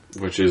Glory.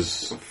 Which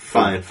is...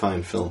 Fine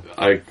film.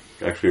 I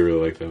actually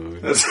really like that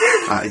movie.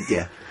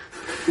 Yeah.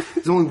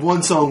 There's only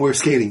one song we're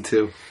skating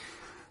to.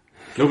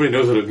 Nobody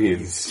knows what it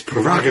means. It's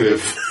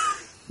provocative.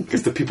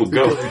 Gets the people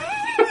going.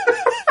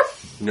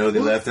 They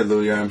laughed at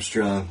Louis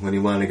Armstrong when he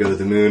wanted to go to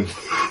the moon.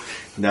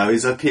 Now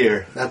he's up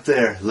here, up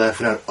there,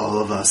 laughing at all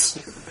of us.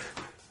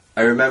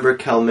 I remember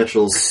Kel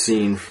Mitchell's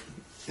scene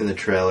in the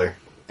trailer,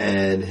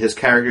 and his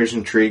character is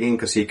intriguing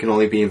because he can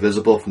only be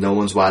invisible if no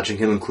one's watching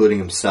him, including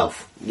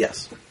himself.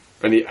 Yes.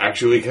 And he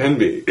actually can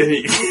be.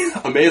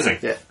 Amazing.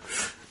 Yeah.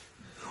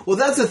 Well,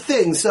 that's the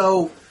thing.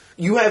 So,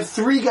 you have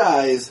three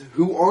guys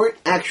who aren't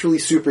actually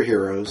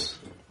superheroes,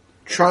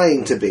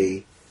 trying to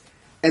be,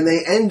 and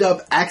they end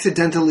up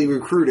accidentally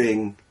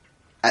recruiting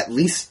at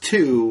least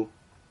two,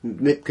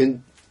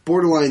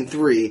 borderline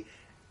three,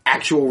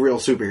 actual real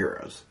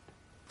superheroes.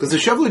 Because the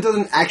Shoveler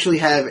doesn't actually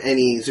have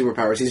any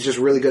superpowers. He's just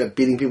really good at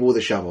beating people with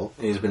a shovel.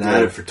 And he's been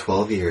at it for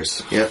 12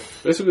 years. Yep.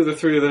 Basically, the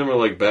three of them are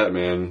like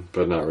Batman,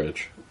 but not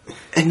rich.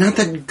 And not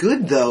that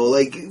good, though.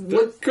 Like, They're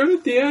what? good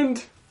at the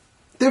end.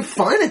 They're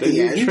fine at They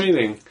the need end.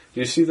 training. Do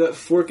you see that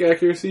fork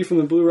accuracy from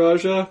the Blue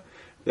Raja?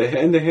 The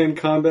hand-to-hand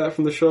combat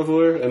from the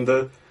Shoveler? And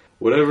the...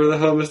 whatever the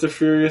hell Mr.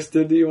 Furious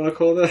did that you want to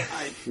call that?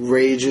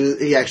 Rages.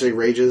 He actually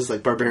rages,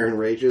 like Barbarian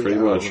rages. Pretty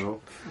I don't much.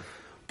 know.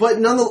 But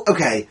nonetheless,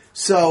 okay,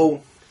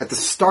 so at the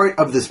start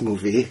of this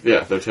movie,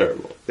 Yeah, they're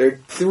terrible. there are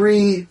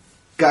three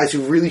guys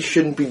who really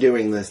shouldn't be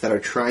doing this that are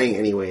trying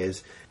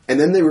anyways, and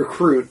then they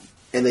recruit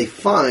and they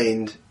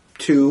find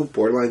two,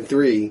 borderline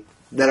three,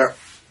 that are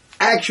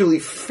actually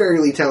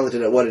fairly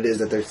talented at what it is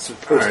that they're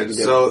supposed to Alright, be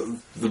doing. so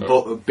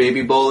the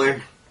baby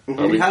bowler.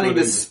 Are we counting counting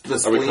the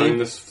Are we spleen? counting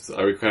this?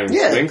 Are we counting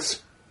Yeah.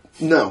 Sphinx?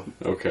 No,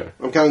 Okay.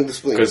 I'm counting the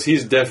spleen. Because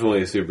he's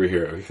definitely a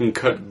superhero. He can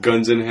cut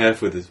guns in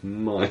half with his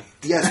mind.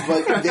 Yes,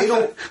 but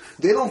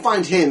they don't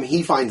find him,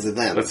 he finds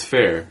them. That's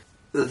fair.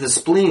 The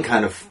spleen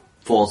kind of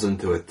falls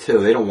into it, too.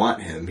 They don't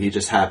want him. He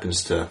just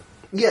happens to...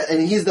 Yeah,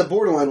 and he's the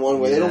borderline one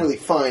where they don't really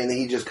find,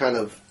 he just kind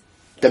of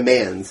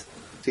demands.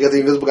 So you got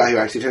the invisible guy who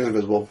actually turns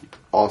invisible.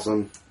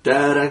 Awesome.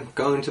 Dad, I'm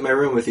going to my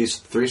room with these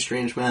three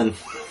strange men.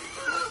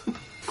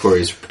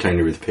 Corey's pretending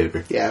to read the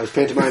paper. Yeah, I was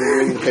pantomiming and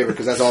reading the paper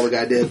because that's all the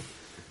guy did.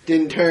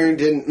 Didn't turn,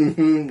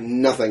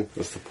 nothing.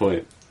 What's the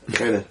point?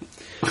 Kind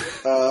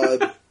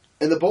of.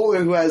 And the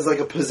bowler who has like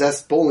a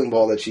possessed bowling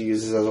ball that she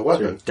uses as a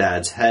weapon.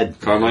 Dad's head.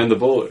 Carmine the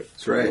Bowler.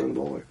 That's right. Bowling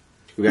bowler.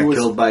 We got Who was-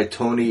 killed by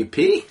Tony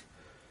P.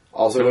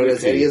 Also Tony known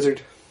as P. Eddie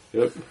Izzard,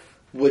 Yep.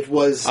 which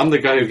was... I'm the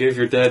guy who gave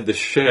your dad the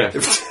shaft,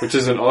 which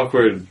is an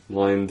awkward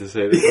line to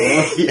say.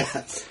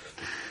 Yes.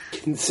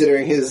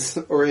 considering his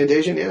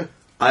orientation, yeah.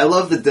 I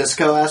love the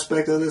disco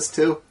aspect of this,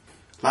 too.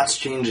 Lots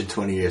changed in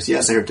 20 years.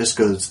 Yes, I heard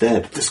disco's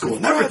dead. Disco will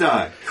never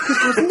die.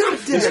 Disco's not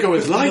dead. Disco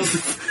is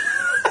life.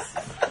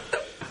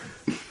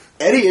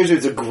 Eddie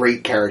Izzard's a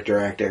great character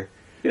actor.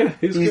 Yeah,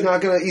 he's good.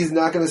 He's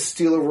not gonna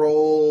steal a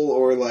role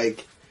or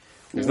like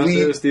He's not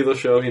there to steal a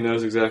show. He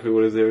knows exactly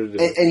what he's there to do.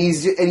 and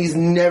he's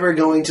never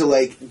going to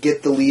like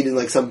get the lead in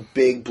like some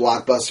big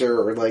blockbuster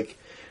or like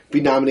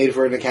be nominated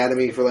for an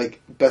Academy for like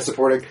best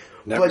supporting.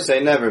 Never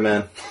say never,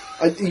 man.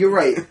 You're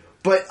right,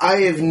 but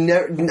I've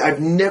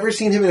never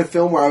seen him in a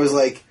film where I was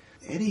like,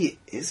 Eddie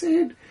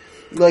Izzard?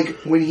 Like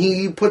when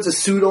he puts a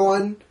suit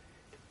on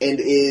and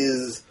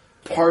is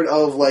part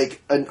of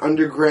like an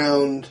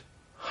underground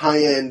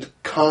high-end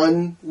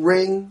con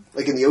ring,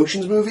 like in the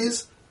Ocean's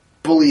movies,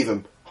 believe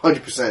him,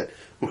 100%.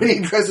 When he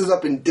dresses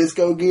up in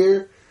disco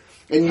gear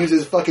and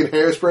uses fucking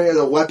hairspray as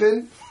a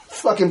weapon,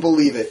 fucking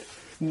believe it.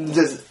 And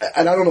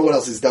I don't know what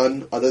else he's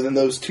done other than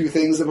those two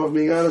things, if I'm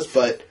being honest,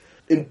 but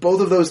in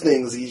both of those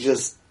things, he's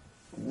just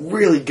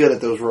really good at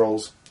those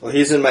roles. Well,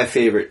 he's in my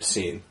favorite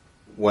scene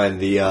when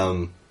the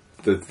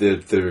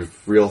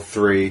real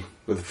three,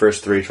 or the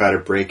first three, try to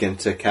break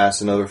into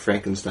Casanova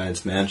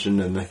Frankenstein's mansion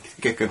and they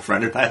get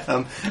confronted by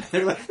them.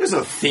 They're like, "There's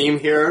no theme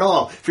here at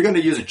all. If you're going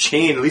to use a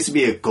chain, at least it'd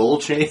be a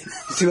gold chain."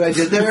 You see what I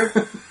did there?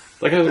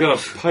 That guy's got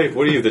a pipe.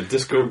 What are you, the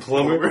disco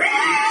plumber?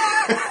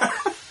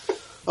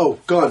 Oh,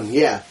 gun,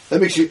 yeah.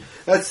 That makes you...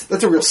 That's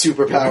a real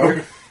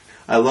superpower.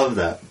 I love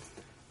that.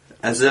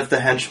 As if the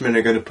henchmen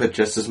are going to put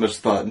just as much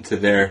thought into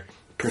their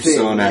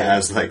persona yeah.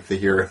 as like the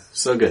hero.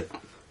 So good.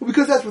 Well,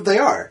 because that's what they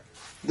are.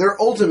 They're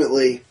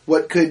ultimately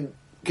what could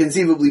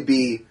conceivably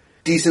be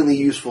decently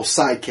useful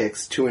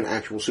sidekicks to an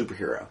actual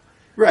superhero.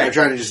 Right. They're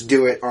trying to just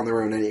do it on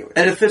their own anyway.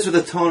 And it fits with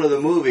the tone of the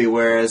movie,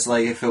 whereas,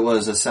 like, if it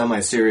was a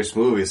semi-serious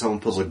movie,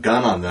 someone pulls a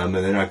gun on them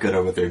and they're not good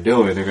at what they're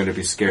doing, they're going to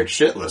be scared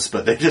shitless.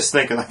 But they're just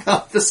thinking, like,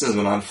 oh, this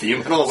isn't on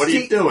theme at all. What are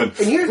you doing?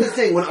 And here's the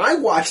thing. When I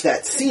watch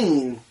that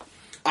scene,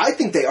 I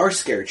think they are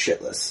scared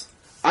shitless.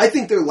 I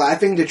think they're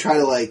laughing to try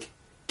to, like,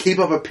 keep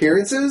up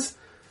appearances,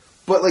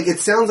 but like it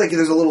sounds like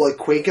there's a little like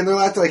quake in their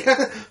laughter, like,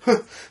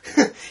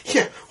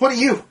 yeah, what are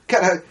you?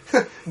 Got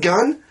a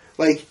gun?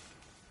 Like,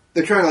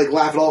 they're trying to like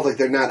laugh it off like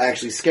they're not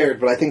actually scared,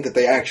 but I think that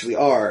they actually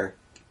are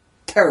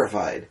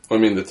terrified. I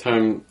mean,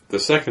 the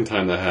second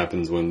time that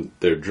happens when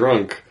they're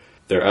drunk,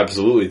 they're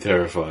absolutely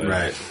terrified.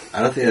 Right.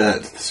 I don't think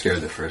that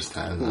scared the first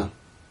time, though.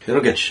 They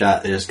don't get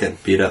shot, they just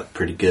get beat up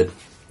pretty good.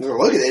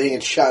 Look at that, they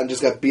get shot and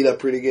just got beat up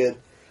pretty good.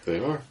 They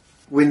are.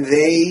 When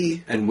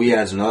they... And we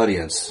as an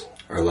audience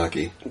are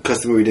lucky.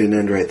 Because the movie didn't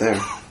end right there.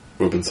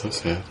 Would have been so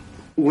sad.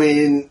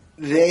 When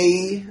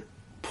they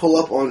pull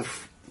up on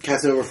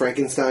Casanova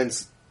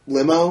Frankenstein's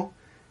limo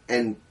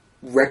and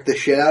wreck the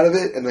shit out of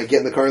it and like get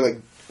in the car and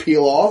like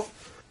peel off,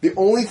 the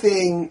only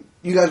thing...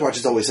 You guys watch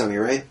It's Always Sunny,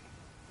 right?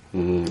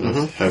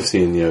 Mm-hmm. I've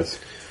seen, yes.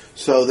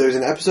 So there's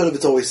an episode of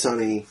It's Always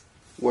Sunny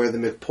where the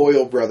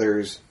McPoyle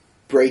brothers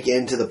break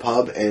into the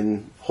pub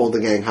and hold the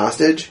gang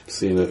hostage.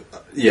 Seen it.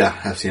 Yeah,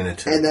 I've seen it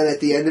too. And then at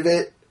the end of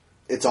it,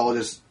 it's all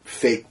just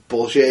fake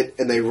bullshit,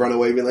 and they run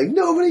away being like,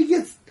 nobody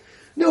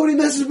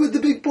messes with the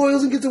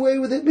McPoyles and gets away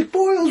with it.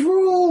 McPoyles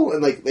rule!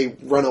 And like, they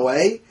run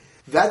away.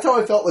 That's how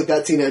I felt like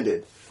that scene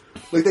ended.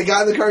 Like, they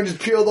got in the car and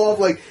just peeled off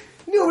like,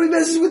 nobody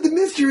messes with the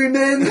mystery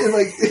men! And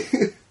like,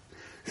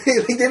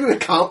 they didn't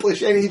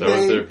accomplish anything. That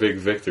was their big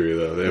victory,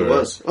 though. It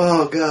was.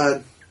 Oh,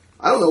 God.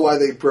 I don't know why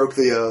they broke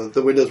the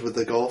windows with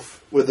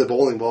the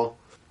bowling ball.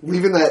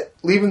 Leaving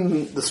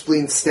the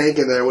spleen stank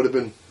in there would have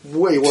been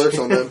way worse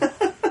on them.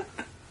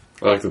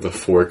 I like that the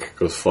fork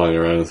goes flying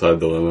around inside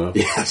the limo.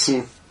 Yes.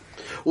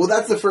 Well,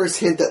 that's the first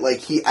hint that like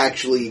he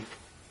actually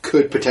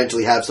could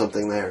potentially have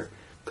something there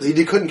because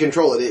he couldn't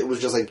control it. It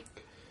was just like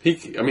he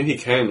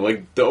can.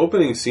 Like the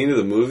opening scene of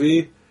the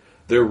movie,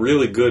 they're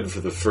really good for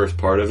the first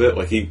part of it.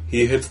 Like he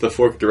hits the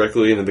fork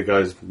directly into the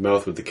guy's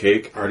mouth with the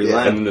cake, Already and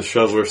lying. then the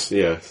shoveler,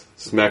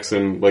 smacks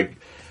him. Like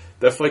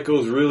that fight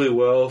goes really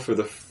well for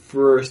the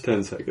first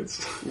 10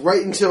 seconds.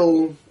 right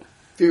until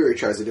Fury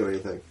tries to do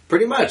anything.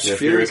 Pretty much. Yeah,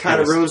 Fury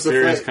kind of ruins the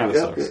Furious fight. kind of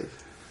Yep. sucks.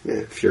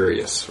 Yeah.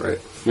 Furious, right?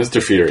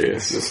 Mr.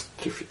 Furious.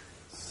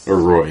 Or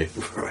Roy.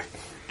 Right.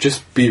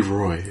 Just be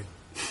Roy.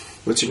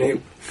 What's your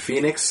name?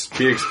 Phoenix?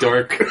 Felix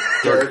Dark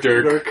Dirk.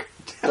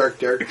 Dark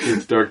Dirk.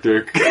 Dark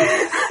Dirk.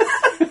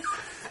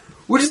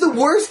 Which is the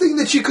worst thing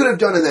that she could have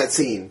done in that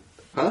scene.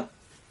 Huh?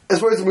 As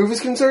far as the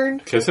movie's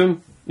concerned? Kiss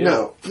him? Yeah.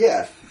 No.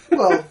 Yeah.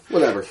 Well,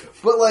 whatever.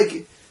 But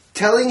like,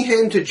 telling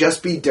him to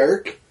just be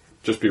Dirk...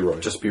 Just be Roy.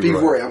 Just be Be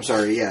Roy. Roy, I'm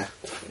sorry, yeah.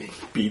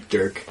 Beat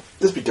Dirk.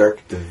 Just be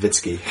Dirk.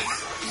 Davitsky.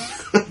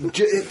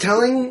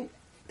 Telling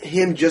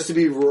him just to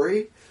be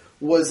Rory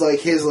was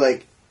like his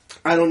like,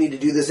 I don't need to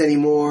do this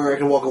anymore, I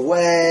can walk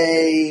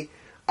away,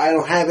 I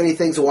don't have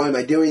anything, so why am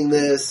I doing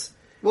this?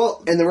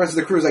 Well, And the rest of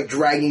the crew is like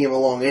dragging him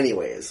along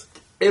anyways.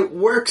 it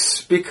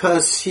works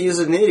because he's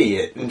an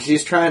idiot, and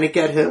she's trying to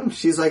get him.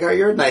 She's like, "Oh,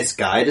 you're a nice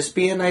guy. Just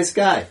be a nice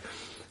guy."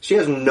 She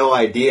has no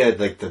idea,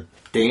 like, the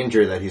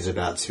danger that he's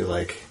about to,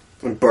 like...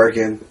 And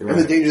barking. Right.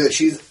 And the danger that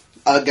she's,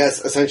 I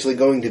guess, essentially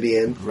going to be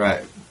in.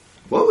 Right.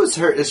 What was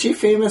her... Is she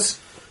famous?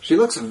 She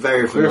looks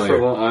very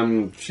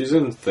familiar. She's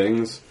in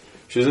things.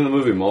 She's in the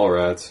movie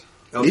Mallrats.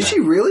 Okay. Is she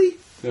really?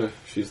 Yeah,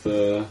 she's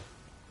the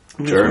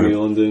Jeremy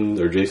London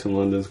or Jason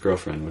London's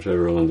girlfriend,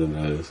 whichever London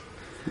that is.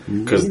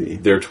 Because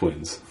they're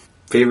twins.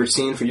 Favorite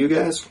scene for you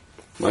guys?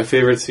 My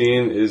favorite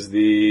scene is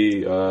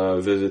the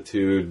visit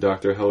to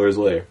Dr. Heller's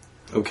lair.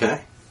 Okay.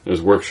 His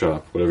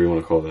workshop, whatever you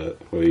want to call that,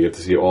 where you get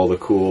to see all the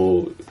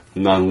cool,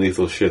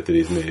 non-lethal shit that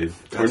he's made.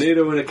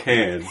 Tornado in a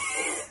can.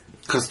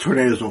 Because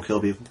tornadoes don't kill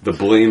people. The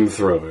blame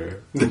thrower.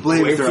 The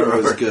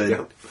flamethrower is good.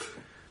 Yep.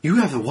 You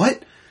have the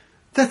what?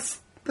 That's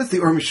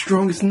the Army's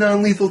strongest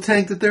non-lethal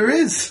tank that there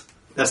is.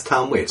 That's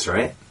Tom Waits,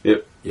 right?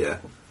 Yep. Yeah.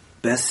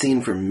 Best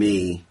scene for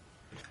me.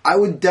 I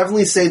would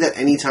definitely say that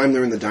anytime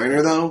they're in the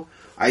diner, though,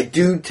 I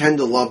do tend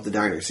to love the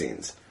diner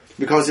scenes.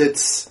 Because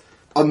it's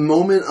a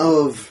moment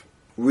of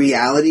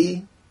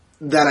reality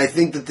that I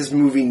think that this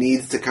movie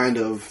needs to kind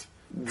of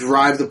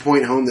drive the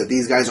point home that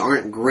these guys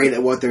aren't great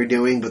at what they're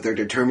doing, but they're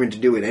determined to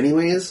do it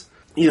anyways.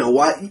 You know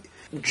what?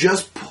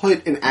 Just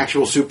put an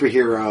actual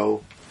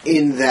superhero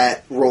in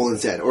that role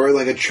instead. Or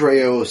like a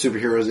trio of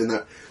superheroes in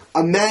that.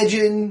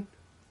 Imagine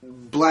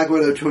Black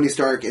Widow, Tony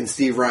Stark, and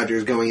Steve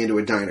Rogers going into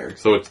a diner.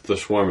 So it's the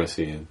shawarma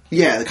scene.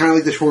 Yeah, kind of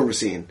like the shawarma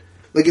scene.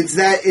 Like, it's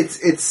that,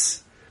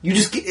 it's, you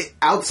just get,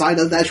 outside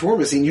of that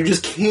shawarma scene, you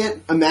just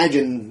can't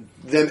imagine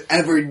them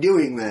ever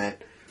doing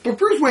that. But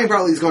Bruce Wayne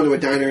probably has gone to a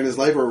diner in his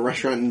life, or a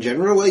restaurant in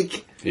general,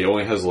 like... He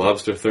only has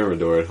lobster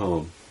thermidor at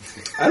home.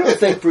 I don't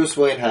think Bruce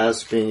Wayne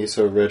has, being he's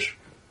so rich.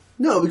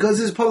 No, because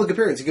his public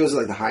appearance, he goes to,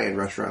 like, the high-end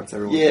restaurants.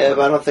 Yeah, but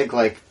I don't think,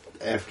 like,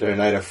 after a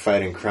night of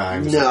fighting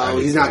crimes... No,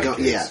 he's not going...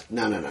 going. Yeah,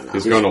 no.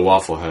 He's going to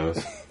Waffle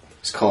House.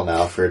 He's calling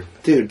Alfred.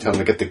 Dude, Tell him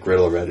to get the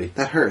griddle ready.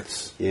 that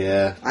hurts.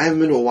 Yeah. I haven't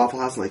been to a Waffle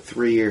House in, like,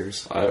 3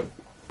 years.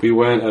 We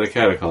went at a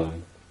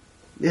Catacon.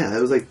 Yeah, that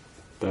was, like...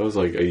 That was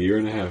like a year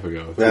and a half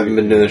ago. We haven't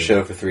been doing the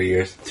show for 3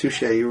 years.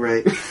 Touche, you're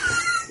right.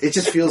 It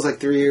just feels like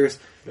 3 years.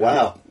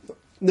 Wow.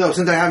 No,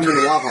 since I haven't been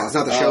to Waffle House,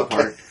 not the show okay.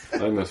 part.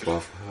 I miss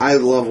Waffle House. I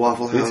love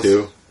Waffle Me House.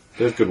 too.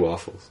 They have good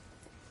waffles.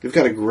 We've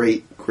got a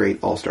great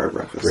all-star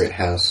breakfast. Great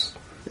house.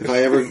 If I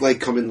ever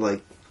come in a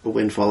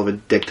windfall of a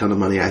dick ton of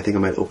money, I think I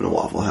might open a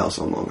Waffle House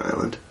on Long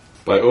Island.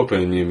 By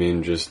open, you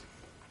mean just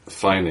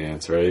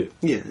finance, right?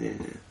 Yeah.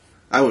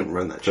 I wouldn't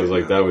run that. Because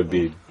shit, that would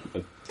be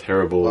a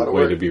terrible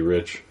way to be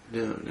rich.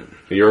 No.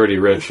 You're already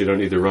rich. You don't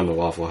need to run the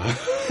Waffle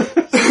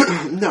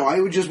House. No, I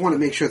would just want to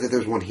make sure that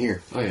there's one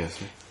here. Oh yes.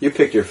 You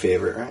picked your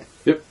favorite, right?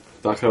 Yep.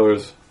 Doc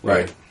Heller's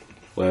Right.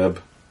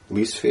 Lab.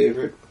 Least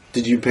favorite?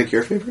 Did you pick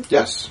your favorite?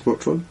 Yes.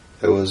 Which one?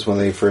 It was when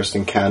they first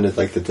encountered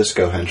the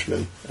disco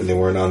henchmen, and they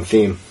weren't on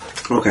theme.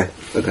 Okay.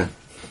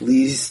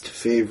 Least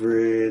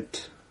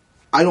favorite.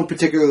 I don't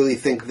particularly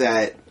think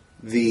that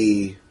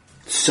the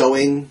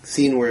sewing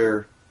scene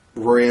where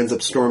Roy ends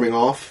up storming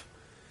off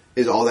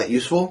is all that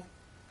useful.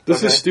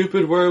 This is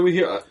stupid. Why are we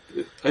here?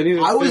 I need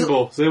a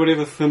thimble. Does anybody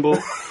have a thimble?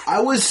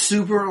 I was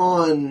super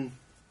on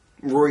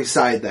Roy's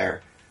side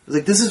there. I was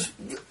like, this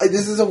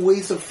is a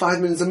waste of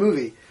 5 minutes of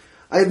movie.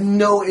 I have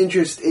no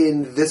interest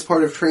in this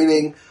part of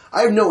training.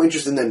 I have no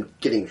interest in them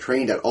getting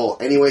trained at all.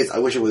 Anyways, I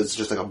wish it was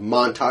just a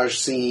montage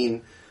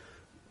scene.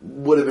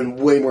 Would have been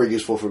way more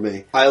useful for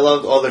me. I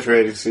loved all the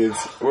training scenes.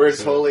 We're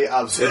totally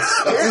opposite.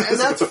 Yeah, and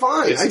that's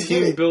fine. It's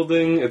team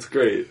building. It's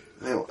great.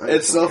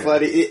 It's so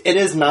funny. It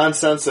is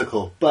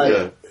nonsensical,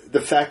 but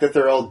the fact that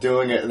they're all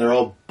doing it and they're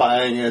all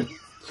buying in.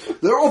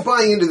 They're all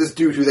buying into this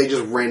dude who they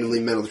just randomly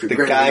met on the street.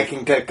 The guy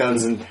can cut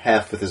guns in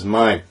half with his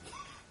mind.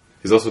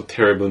 He's also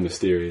terribly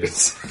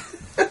mysterious.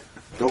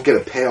 Don't get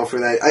a payoff for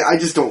that. I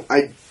just don't.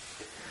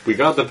 We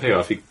got the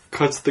payoff. He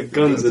cuts the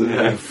guns in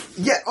half.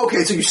 Yeah,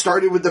 okay, so you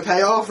started with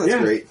payoff? That's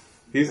great.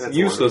 He's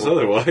useless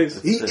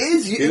otherwise. He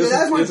is. He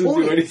That's my doesn't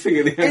point. do anything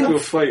in the actual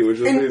fight, which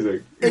is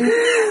amazing.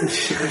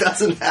 It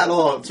doesn't at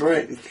all. It's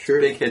right.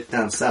 Sure. Big hit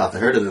down south. I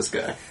heard of this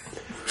guy.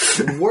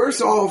 Worse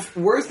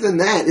than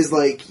that is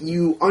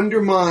you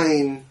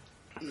undermine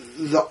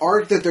the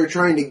arc that they're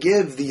trying to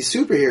give these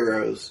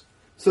superheroes.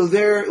 So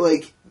they're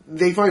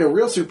they find a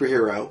real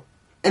superhero,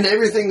 and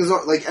everything's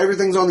on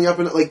the up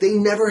and they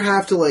never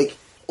have to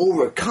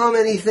overcome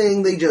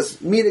anything. They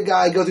just meet a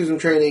guy, go through some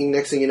training.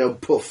 Next thing you know,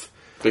 poof.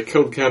 They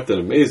killed Captain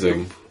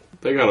Amazing.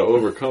 They got to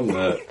overcome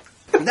that.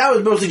 That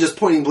was mostly just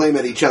pointing blame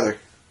at each other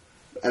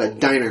at a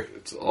diner.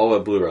 It's all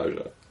at Blue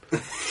Raja.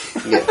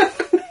 Yeah.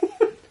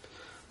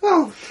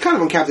 Well, kind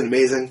of on Captain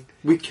Amazing.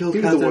 We killed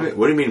Captain Amazing.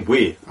 What do you mean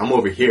we? I'm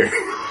over here.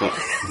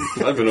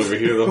 I've been over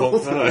here the whole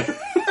time.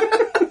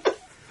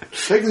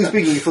 Technically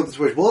speaking, you flipped the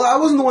switch. Well, I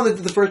wasn't the one that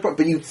did the first part,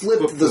 but you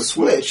flipped the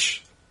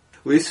switch.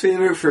 Least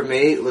favorite for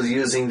me was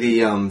using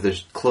the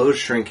clothes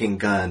shrinking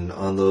gun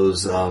on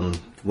those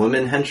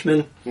women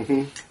henchmen.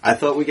 Mm-hmm. I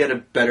thought we get a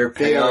better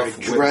payoff.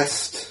 They are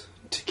dressed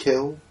to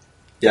kill.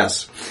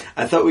 Yes,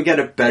 I thought we get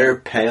a better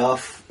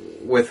payoff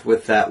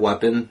with that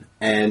weapon,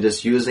 and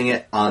just using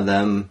it on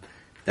them.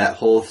 That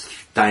whole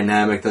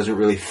dynamic doesn't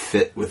really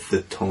fit with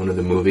the tone of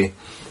the movie.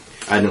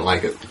 I didn't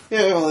like it.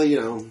 Yeah,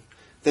 well,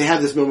 they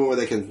have this moment where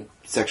they can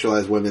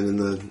sexualize women in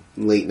the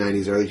late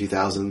 90s, early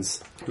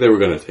 2000s. They were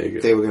going to take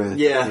it. They were going to...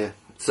 Yeah.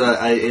 So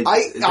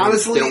it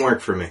honestly didn't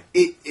work for me.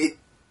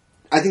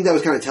 I think that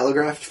was kind of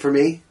telegraphed for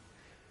me.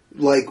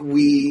 I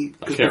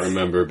can't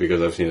remember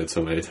because I've seen it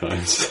so many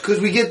times.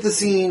 Because we get the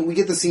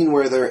scene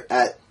where they're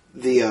at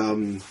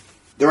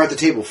the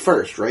table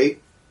first,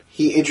 right?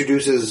 He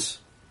introduces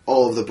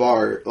all of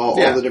the all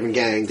the different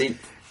gangs,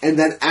 and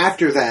then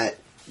after that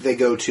they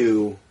go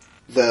to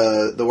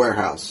the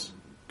warehouse.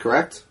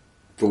 Correct?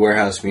 The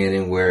warehouse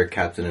meeting where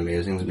Captain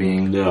Amazing's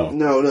being...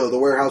 No, the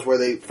warehouse where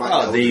they find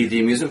out. The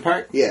amusement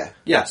park? Yeah.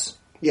 Yes.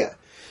 Yeah.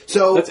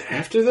 So... That's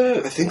after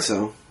that? I think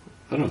so.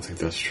 I don't think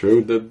that's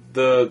true.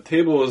 The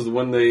table is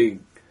when they...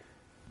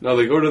 No,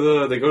 they go to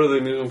the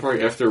amusement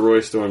park after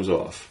Roy storms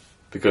off.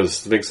 Because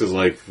Sphinx is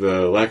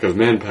the lack of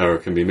manpower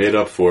can be made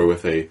up for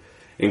with a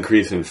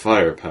increase in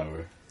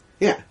firepower.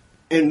 Yeah.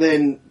 And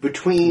then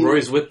between...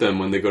 Roy's with them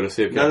when they go to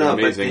save Captain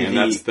Amazing,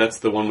 and that's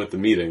the one with the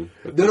meeting.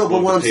 But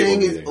what I'm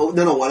saying is...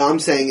 what I'm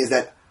saying is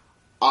that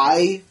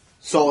I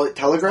saw it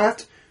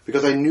telegraphed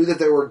because I knew that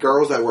there were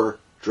girls that were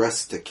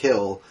dressed to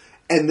kill,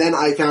 and then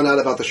I found out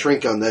about the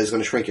shrink gun that is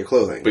going to shrink your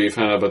clothing. But you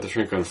found out about the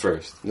shrink gun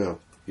first. No.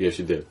 Yes,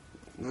 you did.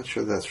 I'm not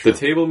sure that's true. The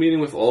table meeting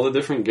with all the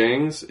different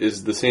gangs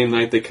is the same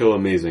night they kill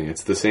Amazing.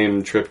 It's the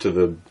same trip to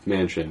the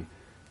mansion.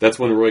 That's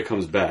when Roy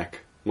comes back.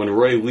 When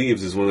Roy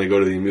leaves is when they go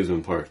to the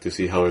amusement park to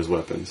see Heller's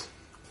weapons.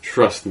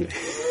 Trust me.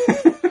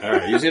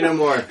 Alright, you see no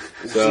more.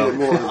 So,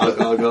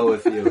 I'll go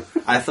with you.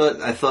 I thought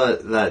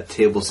that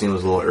table scene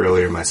was a little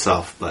earlier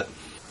myself, but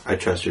I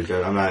trust your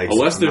judgment.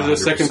 Unless there's a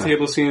second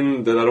table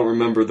scene that I don't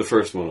remember the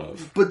first one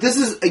of. But this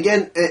is,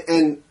 again,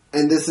 and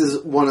this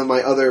is one of my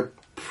other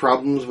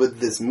problems with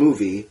this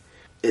movie.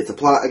 It's a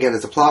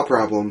plot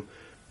problem.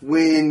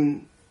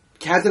 When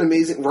Captain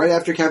Amazing, right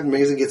after Captain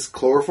Amazing gets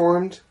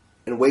chloroformed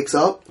and wakes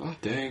up... Oh,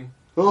 dang.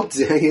 Oh,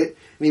 dang it.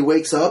 And he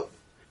wakes up.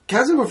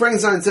 Captain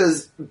Frankenstein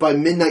says, by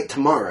midnight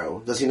tomorrow.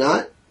 Does he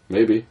not?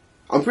 Maybe.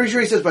 I'm pretty sure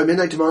he says by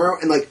midnight tomorrow,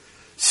 and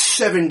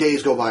 7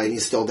 days go by and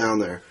he's still down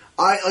there.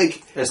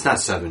 It's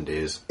not 7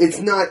 days. It's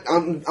not...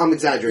 I'm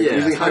exaggerating. I'm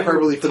using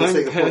hyperbole for the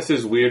sake of... Time pass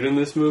is weird in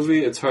this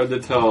movie. It's hard to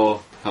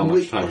tell how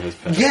much time has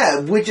passed. Yeah,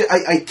 which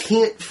I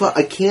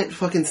can't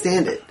fucking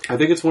stand it. I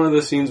think it's one of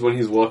the scenes when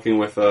he's walking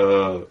with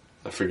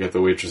I forget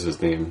the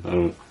waitress's name. I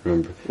don't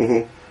remember.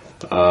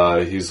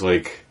 Mm-hmm. He's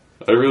like,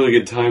 "A really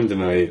good time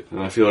tonight," and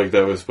I feel like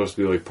that was supposed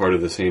to be like part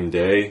of the same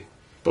day,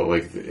 but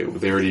like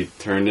they already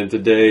turned into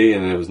day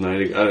and then it was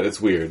night.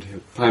 It's weird.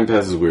 Time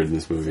passes weird in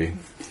this movie.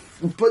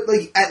 But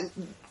like,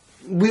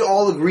 we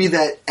all agree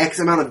that X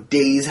amount of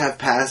days have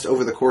passed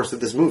over the course of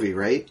this movie,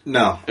 right?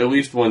 No. At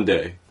least one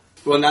day.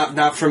 Well,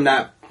 not from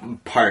that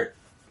part.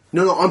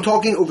 No, I'm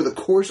talking over the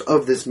course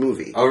of this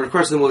movie. Over the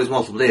course of the movie's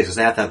multiple days, because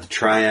they have to have the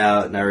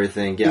tryout and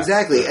everything. Yeah.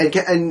 Exactly,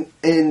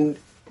 and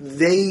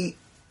they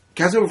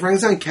Casanova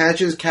Frankenstein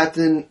catches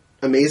Captain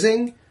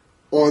Amazing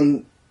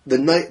on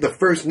the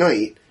first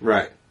night.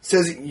 Right.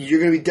 Says you're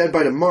going to be dead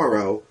by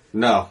tomorrow.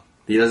 No,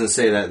 he doesn't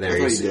say that there. I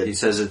thought he did. He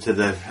says it to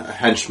the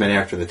henchman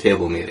after the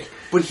table meeting.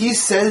 But he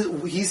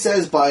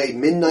says by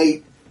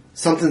midnight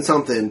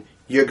something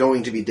you're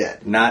going to be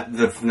dead. Not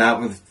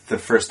with the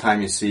first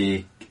time you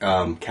see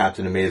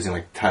Captain Amazing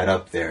like tied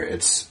up there.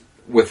 It's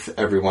with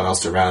everyone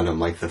else around him,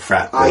 like the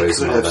frat boys. I and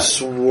could all have that.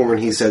 sworn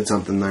he said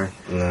something there.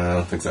 No, I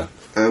don't think so.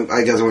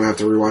 I guess I'm going to have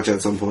to rewatch it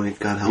at some point.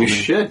 God help You me.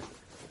 should.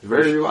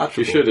 Very rewatchable.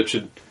 You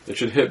should. It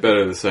should hit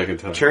better the second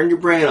time. Turn your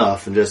brain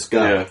off and just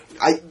go.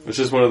 Yeah. It's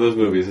just one of those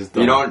movies. It's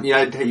done. You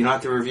don't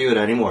have to review it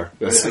anymore.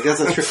 I guess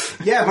that's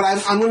true. Yeah, but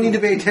I'm going to need to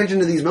pay attention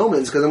to these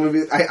moments because I'm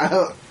going to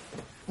be.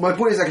 My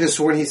point is, I could have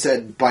sworn he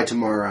said by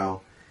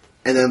tomorrow,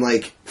 and then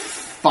like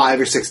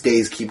 5 or 6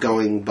 days keep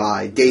going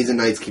by, days and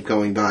nights keep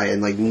going by,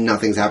 and like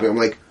nothing's happening. I'm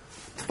like,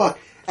 what the fuck?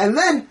 And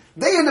then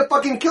they end up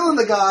fucking killing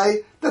the guy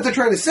that they're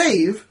trying to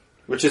save,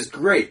 Which is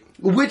great.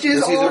 which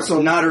is He's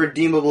awesome. not a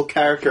redeemable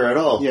character at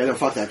all. Yeah, no,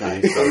 fuck that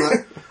guy.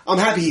 I'm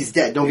happy he's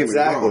dead. Don't get me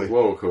Exactly. wrong.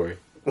 Whoa, Corey.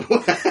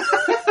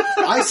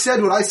 I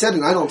said what I said,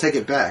 and I don't take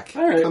it back.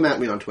 All right. Come at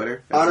me on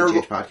Twitter.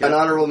 Honorable, SCH Podcast. an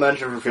honorable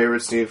mention for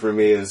favorite scene for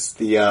me is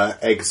the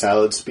egg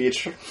salad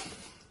speech.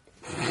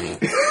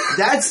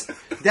 That's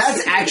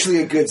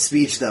actually a good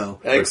speech, though.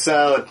 Egg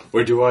salad,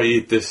 Where do I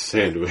eat this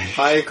sandwich?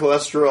 high in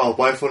cholesterol.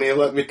 Wife won't even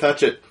let me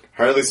touch it.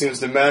 Hardly seems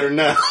to matter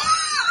now.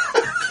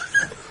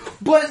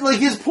 But like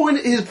his point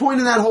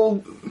in that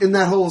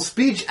whole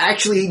speech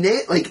actually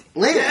lands.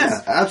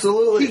 Yeah,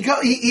 absolutely.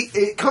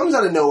 It comes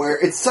out of nowhere.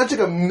 It's such like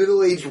a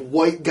middle-aged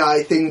white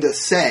guy thing to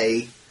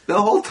say. The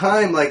whole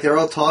time, like, they're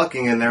all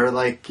talking and they're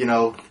like,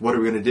 what are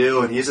we going to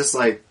do? And he's just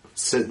like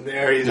sitting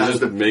there. He He's has just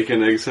the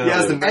making egg salad. He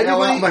has the mayo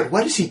out. Everybody- I'm like,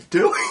 what is he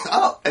doing?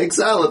 Oh, egg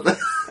salad.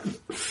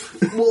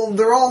 Well,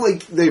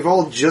 they've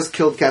all just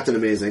killed Captain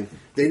Amazing.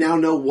 They now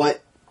know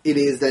what it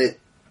is that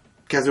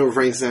Casanova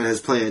Frankenstein has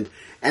planned,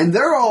 and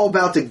they're all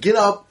about to get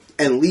up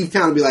and leave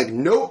town and be like,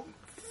 nope,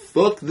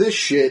 fuck this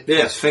shit.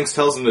 Yeah, Sphinx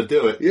tells him to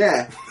do it.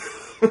 Yeah.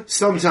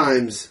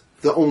 Sometimes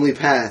the only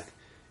path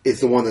is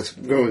the one that's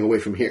going away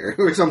from here,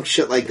 or some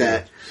shit like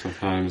that.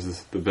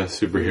 Sometimes the best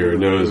superhero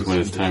knows when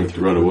it's time to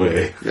run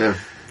away. Yeah,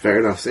 fair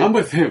enough. See? I'm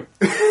with him.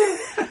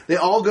 They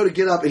all go to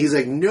get up, and he's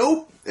like,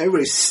 nope,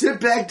 everybody sit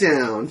back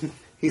down.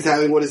 He's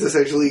having what is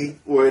essentially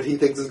what he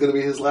thinks is going to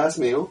be his last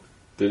meal.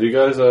 Did you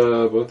guys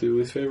both do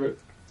least favorite?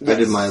 I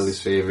did my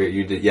least favorite.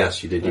 You did.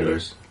 Yes, you did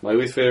yours. My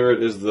least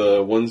favorite is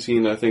the one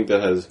scene I think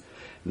that has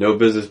no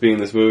business being in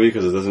this movie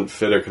because it doesn't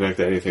fit or connect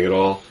to anything at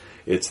all.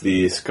 It's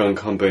the skunk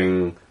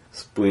humping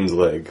Spleen's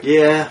leg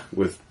Yeah.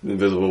 with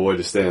Invisible Boy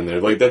just standing there.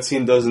 Like, that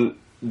scene doesn't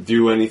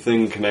do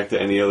anything, connect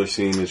to any other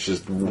scene. It's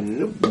just...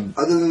 Nope.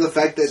 Other than the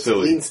fact that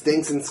Silly. spleen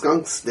stinks and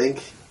skunks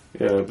stink.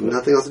 Yeah, but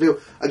Nothing else to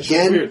do.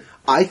 Again, weird.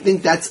 I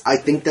think that's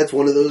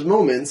one of those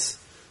moments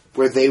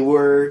where they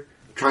were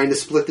trying to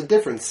split the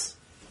difference.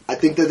 I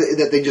think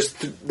that they just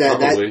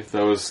probably.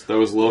 That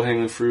was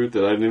low-hanging fruit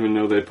that I didn't even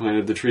know they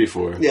planted the tree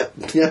for. Yeah,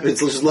 it's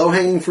just low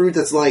hanging fruit.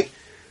 That's like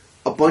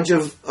a bunch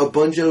of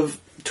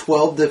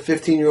 12 to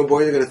 15-year-old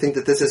boys are going to think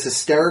that this is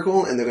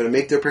hysterical, and they're going to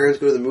make their parents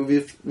go to the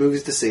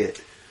movies to see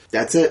it.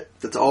 That's it.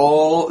 That's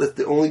all. That's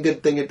the only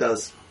good thing it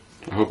does.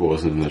 I hope it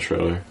wasn't in the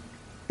trailer.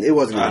 It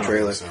wasn't in I the don't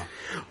trailer, think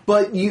so.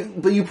 but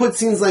you put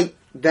scenes like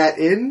that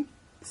in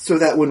so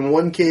that when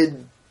one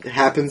kid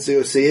happens to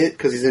go see it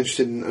because he's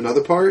interested in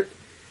another part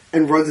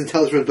and runs and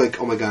tells friends like,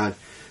 "Oh my god,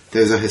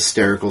 there's a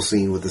hysterical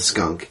scene with the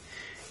skunk,"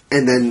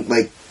 and then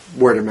like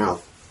word of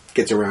mouth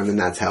gets around, and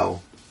that's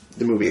how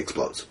the movie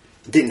explodes.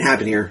 It didn't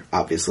happen here,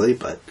 obviously,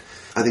 but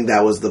I think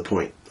that was the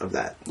point of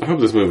that. I hope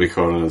this movie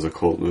caught on as a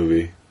cult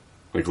movie,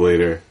 like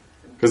later,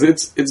 because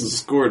it's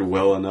scored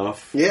well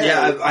enough.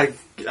 Yeah,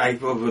 I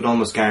would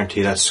almost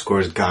guarantee that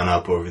score's gone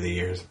up over the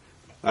years.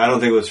 I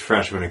don't think it was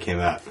fresh when it came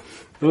out.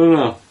 I don't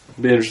know.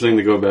 It'd be interesting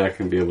to go back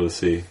and be able to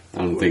see. I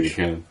don't think you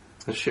can.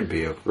 It should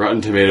be a...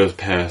 Rotten Tomatoes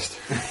passed.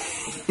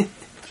 Did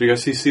you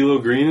guys see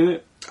CeeLo Green in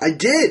it? I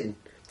did.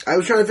 I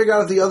was trying to figure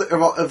out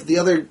if the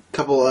other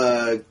couple.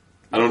 I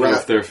don't know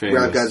if they're famous.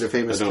 Rap guys are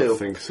famous I too. don't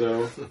think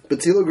so. But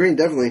CeeLo Green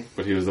definitely.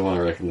 But he was the one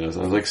I recognized.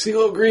 I was like,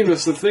 CeeLo Green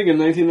was the thing in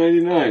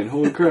 1999.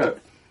 Holy crap.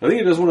 I think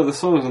he does one of the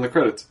songs in the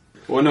credits.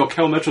 Well, no,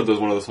 Kel Mitchell does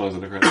one of the songs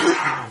in the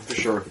credits. For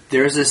sure.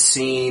 There's a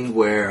scene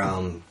where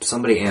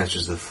somebody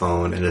answers the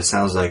phone and it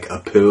sounds like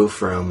Apu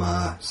from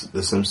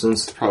The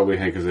Simpsons. Probably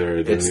Hank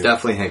Azaria. It's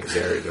definitely Hank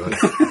Azaria doing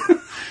it.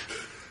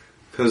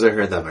 As soon as I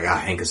heard that, I'm like,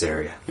 Hank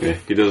Azaria. Yeah,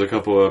 he does a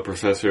couple of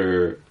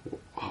Professor...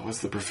 Oh, what's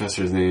the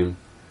professor's name?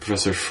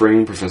 Professor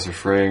Frang? Professor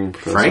Frang?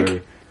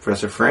 Frank?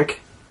 Professor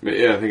Frank?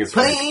 Yeah, I think it's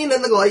Frank. Pain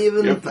and the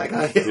Glavin. Yep. That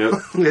guy.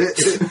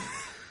 Yep.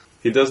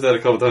 He does that a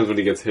couple times when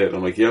he gets hit.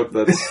 I'm like, yep,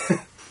 that's...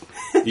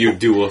 you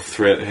dual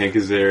threat, Hank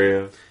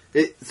Azaria.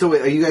 So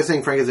wait, are you guys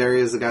saying Frank Azaria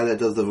is the guy that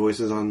does the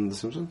voices on The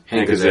Simpsons?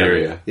 Hank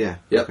Azaria. Yeah.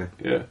 Yep. Okay.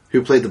 Yeah.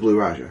 Who played the Blue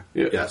Raja?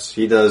 Yeah. Yes,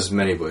 he does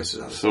many voices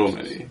on So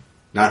Simpsons. many.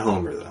 Not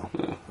Homer, though.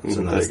 No. That's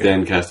That's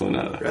Dan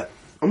Castellaneta. Right.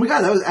 Oh my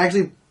god, that was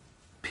actually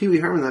Pee Wee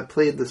Herman that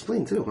played the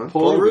spleen too, huh?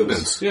 Paul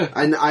Rubens. Yeah.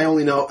 I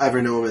only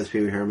ever know him as Pee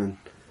Wee Herman.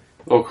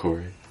 Oh,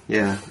 Corey.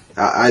 Yeah.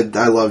 I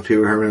loved Pee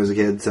Wee Herman as a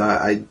kid, so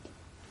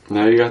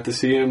Now you got to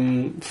see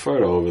him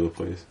fart all over the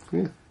place.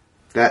 yeah.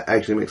 That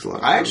actually makes a lot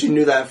of sense. I actually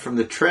knew that from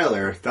the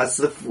trailer. That's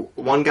the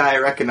one guy I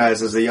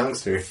recognized as a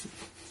youngster.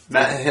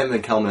 Not him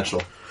and Kel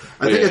Mitchell.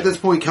 I think Yeah. at this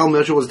point, Kel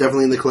Mitchell was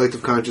definitely in the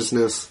collective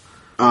consciousness.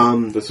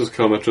 This was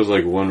Kel Mitchell's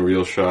like one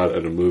real shot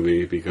at a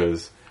movie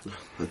because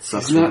That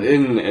sucks. he's not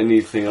in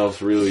anything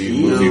else really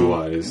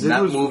movie-wise.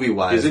 Not was-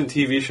 movie-wise. He's in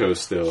TV shows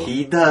still.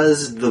 He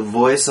does the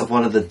voice of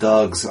one of the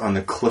dogs on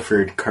the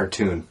Clifford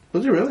cartoon.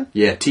 Was he really?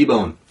 Yeah,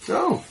 T-Bone.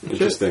 Oh,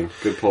 Interesting.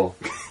 Good pull.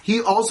 He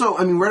also,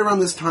 I mean, right around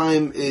this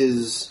time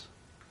is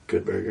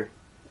Good Burger.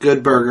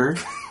 Good Burger,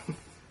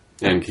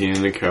 And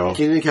Keenan and Kel.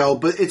 Keenan and Kel,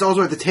 but it's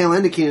also at the tail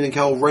end of Keenan and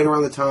Kel, right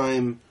around the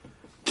time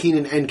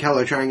Keenan and Kel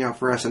are trying out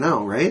for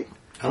SNL, right?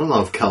 I don't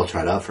know if Kel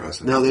tried out for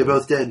us. No, they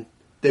both did.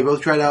 They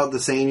both tried out the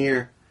same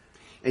year,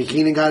 and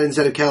Keenan got it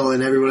instead of Kel,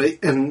 and everybody,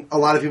 and a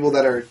lot of people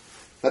that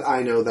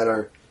I know that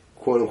are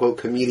quote unquote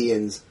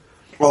comedians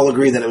all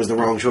agree that it was the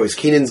wrong choice.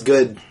 Keenan's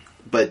good,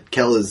 but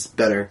Kel is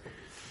better.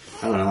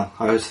 I don't know.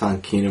 I always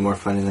found Keenan more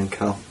funny than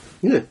Kel.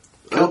 Yeah,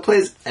 Kel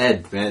plays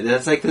Ed, man.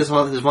 That's like his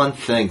one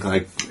thing.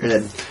 Like,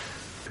 Ed.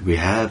 do we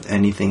have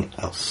anything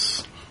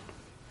else?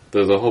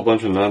 There's a whole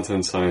bunch of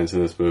nonsense science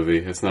in this movie.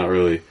 It's not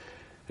really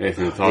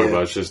anything to talk Yeah.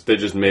 about. It's just they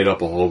just made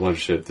up a whole bunch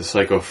of shit. The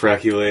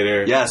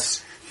psychofraculator.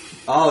 Yes.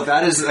 Oh,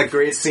 that is a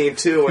great scene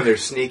too when they're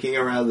sneaking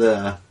around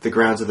the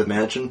grounds of the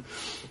mansion,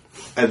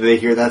 and they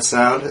hear that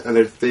sound, and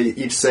they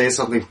each say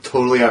something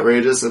totally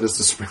outrageous, and it's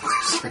the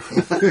sprinklers.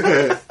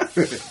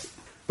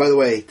 By the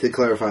way, to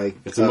clarify,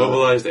 It's a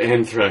mobilized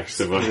anthrax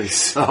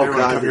device. Oh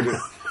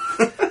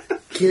God.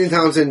 Kenan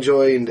Thompson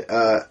joined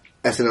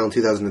SNL in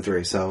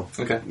 2003, so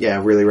Okay.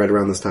 yeah, really right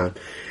around this time.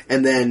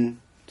 And then,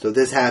 so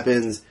this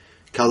happens,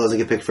 Kel doesn't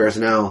get picked for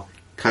SNL,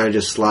 kind of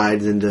just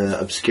slides into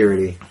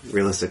obscurity,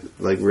 realistic,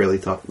 like really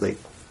talk, like,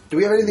 do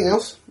we have anything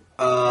else?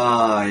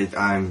 I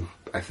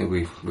think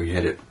we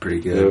hit it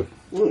pretty good. Yep.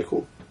 Really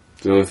cool.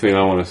 The only thing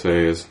I want to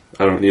say is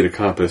I don't need a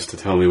compass to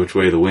tell me which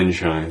way the wind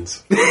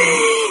shines.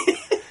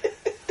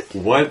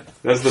 What?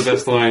 That's the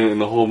best line in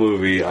the whole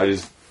movie.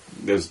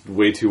 That's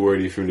way too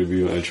wordy for me to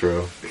be an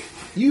intro.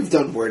 You've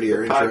done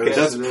wordier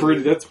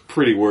intros. That's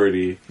pretty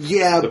wordy.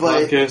 Yeah, The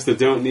but podcast that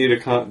doesn't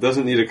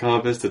need a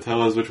compass to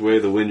tell us which way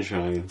the wind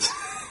shines.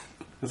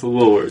 That's a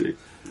little wordy.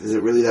 is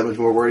it really that much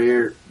more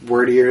wordier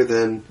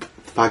than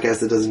the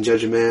podcast that doesn't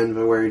judge a man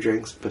by where he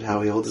drinks, but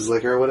how he holds his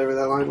liquor, or whatever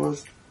that line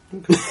was?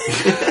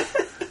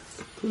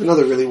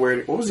 Another really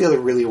wordy. What was the other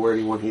really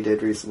wordy one he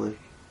did recently?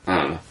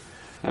 I don't know.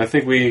 I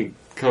think we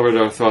covered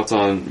our thoughts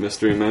on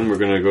Mystery Men. We're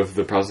going to go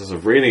through the process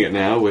of rating it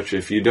now, which,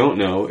 if you don't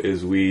know,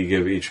 is we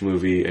give each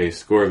movie a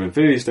score of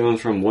Infinity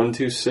Stones from 1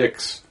 to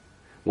 6.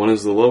 1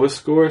 is the lowest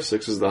score,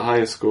 6 is the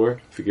highest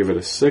score. If you give it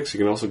a 6, you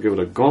can also give it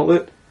a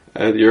gauntlet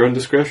at your own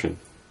discretion.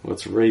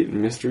 Let's rate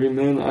Mystery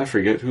Men. I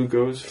forget who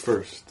goes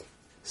first.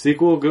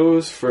 Sequel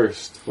goes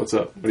first. What's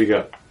up? What do you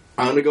got?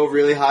 I'm gonna go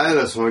really high on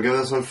this one. I'm gonna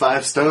give this one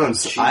 5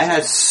 stones. Jesus I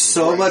had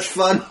so Christ. much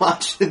fun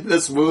watching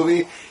this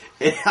movie.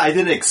 I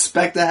didn't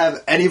expect to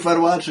have any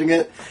fun watching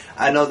it.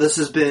 I know this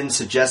has been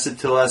suggested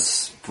to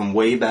us from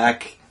way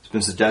back. It's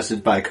been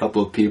suggested by a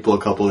couple of people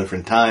a couple of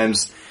different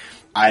times.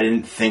 I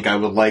didn't think I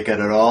would like it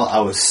at all.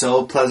 I was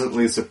so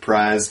pleasantly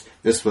surprised.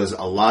 This was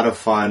a lot of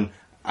fun.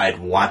 I'd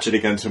watch it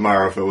again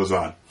tomorrow if it was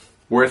on.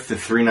 Worth the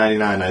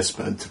 $3.99 I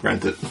spent to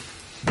rent it.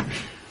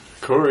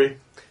 Corey.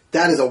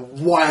 That is a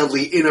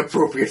wildly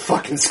inappropriate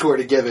fucking score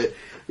to give it.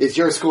 It's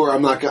your score.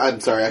 I'm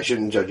sorry. I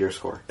shouldn't judge your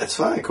score. That's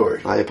fine,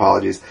 Corey. My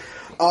apologies.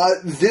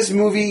 This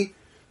movie,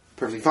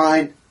 perfectly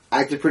fine,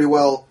 acted pretty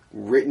well,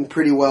 written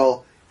pretty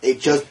well. It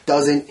just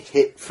doesn't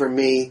hit for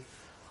me.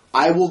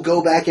 I will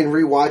go back and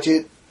rewatch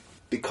it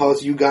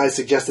because you guys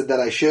suggested that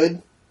I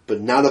should,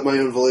 but not of my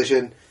own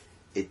volition.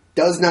 It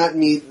does not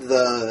meet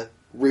the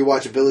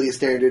rewatchability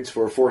standards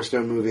for a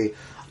 4-stone movie.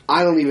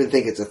 I don't even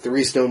think it's a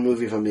 3-stone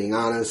movie, if I'm being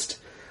honest.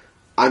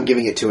 I'm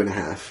giving it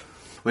 2.5.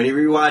 When you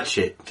rewatch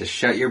it, just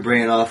shut your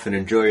brain off and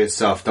enjoy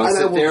yourself. Don't And I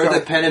sit will there with try.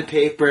 a pen and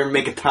paper and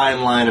make a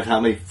timeline of how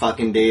many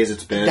fucking days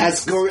it's been. I'm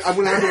going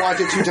to have to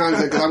watch it 2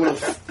 times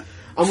because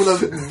I'm going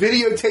to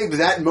videotape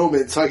that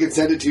moment so I can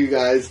send it to you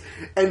guys,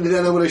 and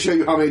then I'm going to show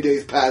you how many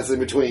days passed in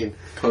between.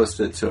 Post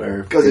it to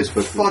our Because it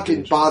Facebook fucking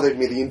page. bothered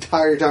me the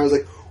entire time. I was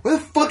like, why the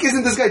fuck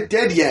isn't this guy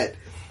dead yet?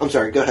 I'm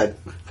sorry, go ahead.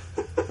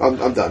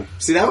 I'm done.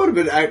 See, that would have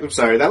been. I'm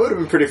sorry, that would have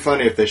been pretty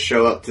funny if they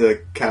show up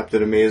to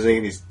Captain Amazing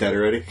and he's dead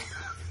already.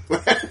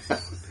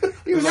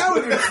 Even that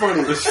would have been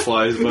funny. Just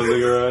flies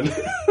buzzing around.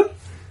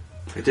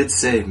 I did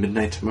say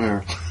midnight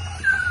tomorrow.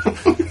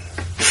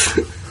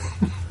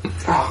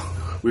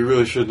 We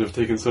really shouldn't have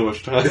taken so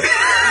much time.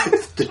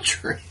 The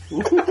train.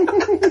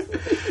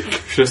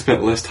 Should have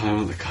spent less time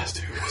on the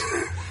costumes.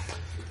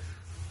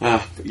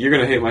 You're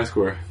gonna hate my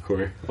score,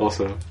 Corey,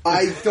 also.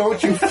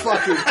 Don't you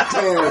fucking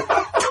dare.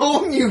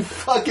 Don't you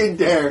fucking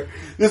dare.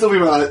 This will be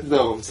my...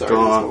 No, I'm sorry.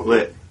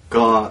 Gauntlet.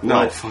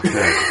 No, fuck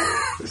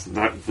that. It's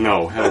not...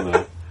 No, hell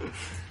no.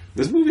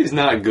 This movie's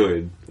not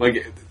good.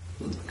 Like,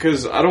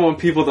 because I don't want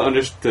people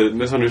to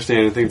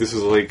misunderstand and think this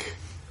is like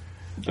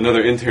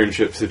another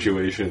internship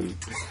situation.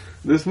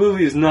 This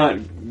movie is not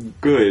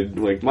good.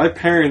 Like, my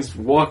parents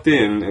walked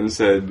in and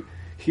said,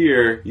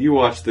 here, you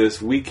watch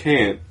this, we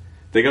can't.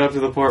 They got up to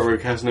the part where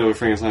Casanova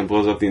Frankenstein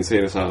blows up the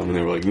insane asylum, and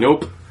they were like,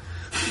 nope.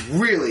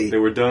 Really? They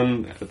were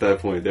done at that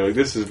point. They were like,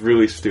 this is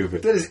really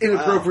stupid. That is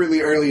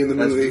inappropriately early in the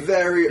movie. That's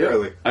very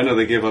early. I know,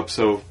 they gave up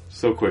so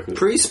quickly.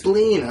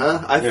 Pre-Spleen,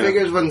 huh? I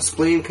figured when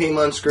Spleen came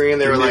on screen,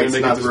 they were like, it's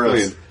not for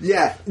us.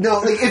 Yeah. No,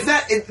 like, if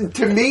that...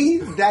 to me,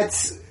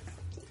 that's...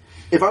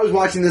 If I was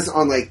watching this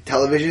on, like,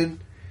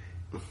 television,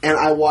 and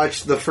I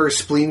watched the first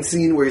Spleen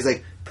scene where he's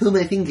like, pull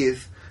my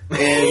fingers,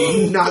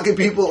 and knocking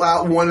people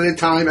out one at a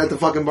time at the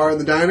fucking bar in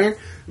the diner,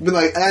 but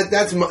like,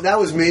 that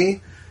was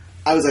me.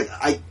 I was like,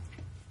 I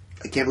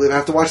can't believe I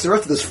have to watch the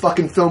rest of this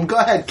fucking film. Go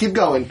ahead, keep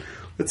going.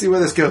 Let's see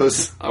where this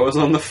goes. I was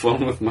on the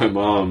phone with my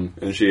mom,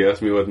 and she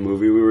asked me what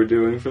movie we were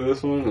doing for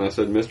this one, and I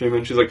said Mystery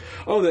Men. She's like,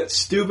 oh, that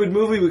stupid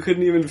movie we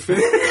couldn't even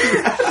finish.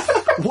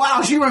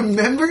 Wow, she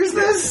remembers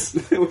this?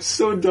 It was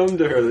so dumb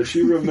to her that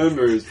she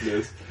remembers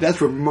this.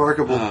 That's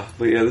remarkable.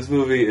 But yeah, this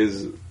movie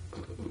is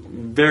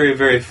very,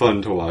 very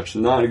fun to watch.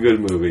 Not a good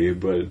movie,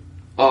 but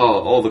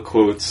all the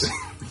quotes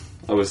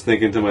I was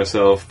thinking to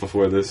myself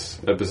before this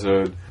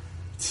episode.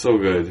 So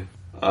good.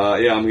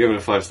 Yeah, I'm giving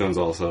it 5 stones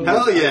also.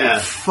 Hell yeah!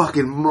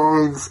 Fucking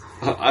minds.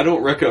 I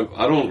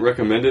don't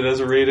recommend it as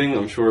a rating.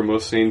 I'm sure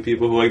most sane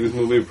people who like this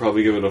movie would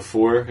probably give it a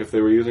 4 if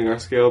they were using our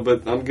scale,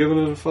 but I'm giving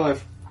it a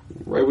 5.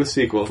 Right with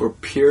sequel. For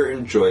pure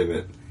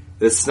enjoyment.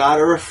 It's not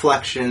a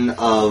reflection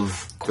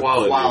of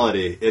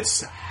quality.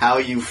 It's how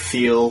you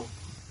feel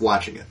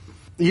watching it.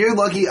 You're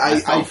lucky. I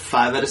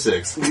 5 out of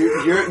 6.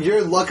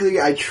 You're lucky.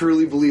 I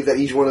truly believe that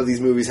each one of these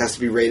movies has to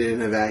be rated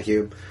in a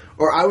vacuum.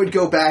 Or I would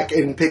go back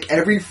and pick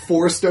every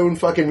 4-stone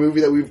fucking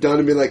movie that we've done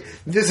and be like,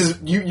 "This is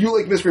you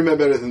like Mystery Men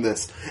better than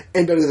this,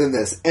 and better than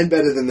this, and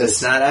better than this."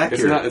 It's not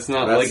accurate. It's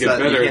not like it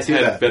better. It's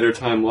had better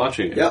time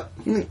watching it. Yep.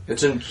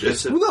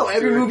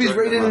 Every movie's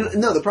rated.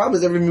 The problem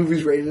is every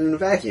movie's rated in a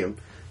vacuum.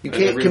 You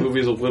can't. Every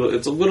movie's a little.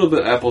 It's a little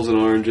bit apples and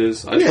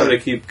oranges. I try to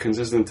keep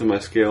consistent to my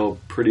scale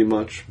pretty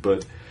much,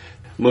 but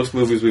most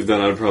movies we've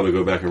done, I would probably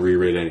go back and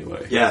re-rate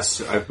anyway.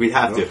 Yes, we'd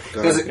have to.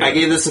 Because I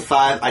gave this a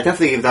 5. I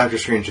definitely gave Doctor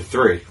Strange a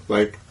 3.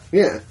 Like.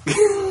 Yeah.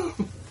 I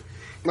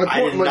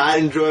did not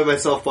enjoy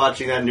myself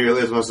watching that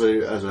nearly as much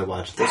as I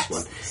watched this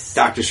one.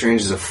 Doctor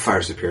Strange is a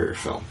far superior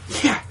film.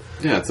 Yeah.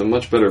 Yeah, it's a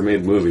much better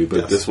made movie,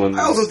 but this one...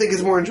 I also think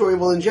it's more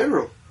enjoyable in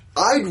general.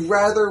 I'd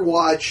rather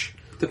watch...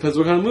 Depends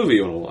what kind of movie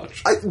you want to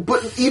watch.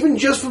 But even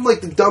just from,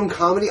 like, the dumb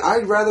comedy,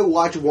 I'd rather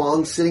watch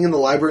Wong sitting in the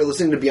library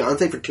listening to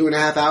Beyonce for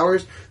 2.5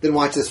 hours than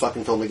watch this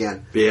fucking film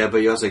again. Yeah, but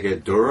you also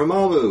get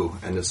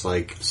Dormammu, and it's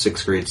like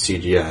 6th grade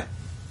CGI.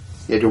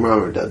 Yeah,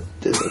 Dormammu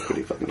did look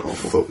pretty fucking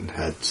awful. Floating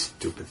head,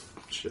 stupid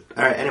shit.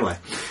 Alright, anyway.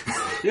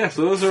 Yeah,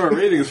 so those are our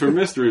ratings for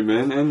Mystery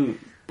Men and a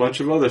bunch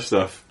of other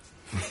stuff.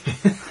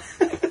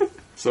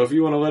 So if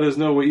you want to let us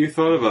know what you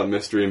thought about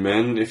Mystery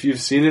Men, if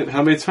you've seen it,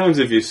 how many times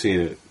have you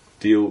seen it?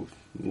 Do you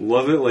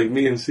love it like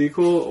me and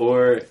Sequel,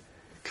 or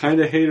kind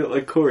of hate it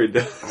like Corey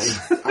does?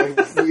 I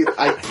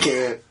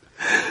can't.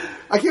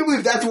 I can't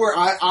believe that's where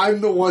I'm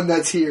the one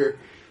that's here.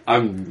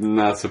 I'm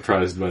not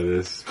surprised by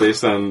this,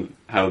 based on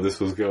how this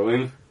was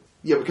going.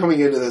 Yeah, but coming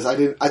into this,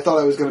 I thought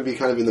I was going to be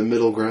kind of in the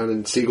middle ground,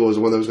 and Siegel was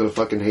the one that was going to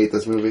fucking hate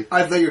this movie.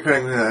 I thought you were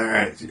kind of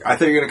alright. I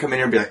thought you were going to come in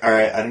here and be like,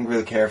 alright, I didn't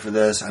really care for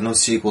this. I know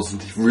Sequels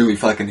really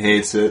fucking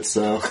hates it,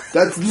 so...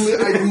 I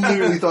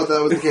literally thought that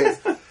was the case.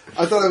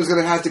 I thought I was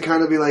going to have to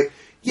kind of be like,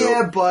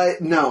 yeah, but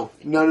no.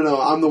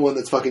 I'm the one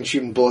that's fucking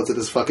shooting bullets at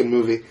this fucking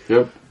movie.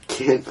 Yep.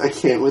 I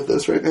can't with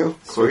this right now.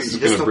 Corey, you're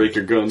going to break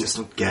your gun. Just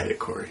don't get it,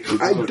 Corey.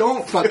 I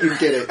don't fucking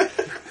get it.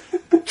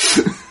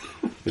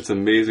 It's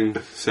amazing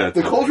satire.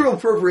 The cultural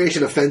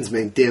appropriation offends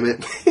me, damn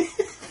it.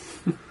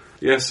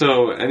 Yeah,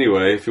 so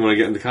anyway, if you want to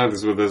get into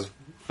contact with us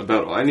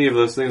about any of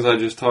those things I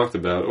just talked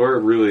about, or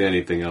really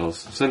anything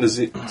else, send us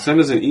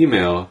an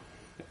email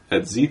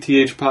at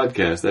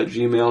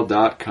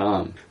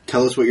zthpodcast@gmail.com.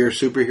 Tell us what your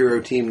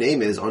superhero team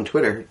name is on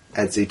Twitter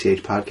at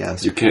ZTH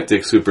Podcast. You can't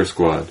take Super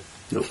Squad.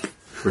 Nope.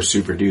 We're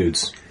super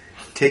dudes.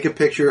 Take a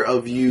picture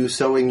of you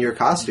sewing your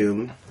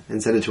costume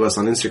and send it to us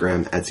on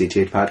Instagram at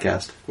CTH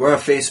Podcast. We're on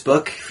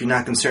Facebook. If you're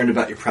not concerned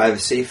about your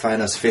privacy,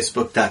 find us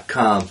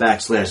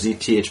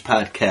facebook.com/ZTH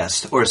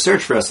Podcast, or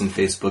search for us on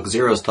Facebook,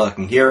 Zeros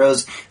Talking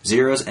Heroes.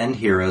 Zeros and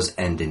heroes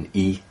end in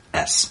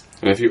ES.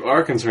 And if you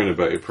are concerned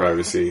about your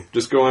privacy,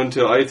 just go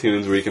onto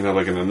iTunes where you can have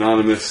like an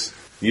anonymous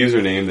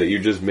username that you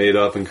just made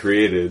up and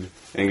created,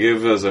 and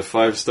give us a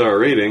 5-star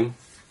rating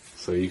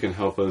so you can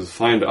help us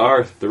find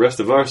the rest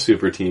of our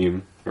super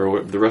team,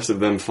 or the rest of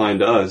them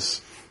find us.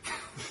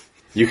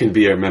 You can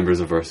be our members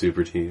of our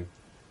super team.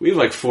 We have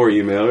like 4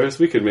 emailers.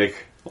 We could make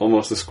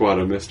almost a squad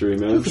of mystery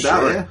men.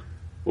 Sure.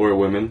 Or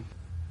women.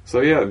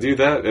 So yeah, do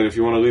that. And if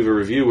you want to leave a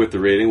review with the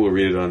rating, we'll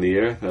read it on the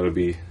air. That would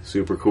be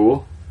super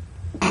cool.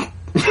 It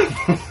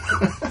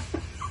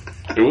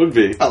would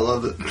be. I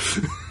love it.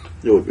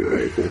 It would be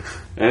very cool.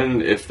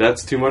 And if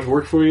that's too much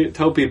work for you,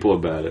 tell people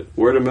about it.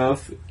 Word of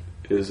mouth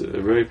is a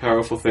very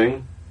powerful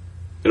thing.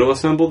 It'll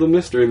assemble the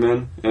mystery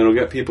men, and it'll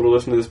get people to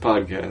listen to this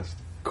podcast.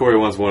 Corey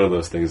wants one of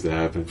those things to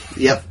happen.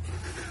 Yep.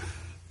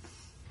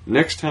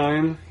 Next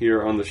time,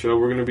 here on the show,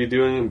 we're going to be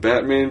doing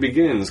Batman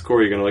Begins.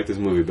 Corey, you're going to like this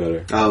movie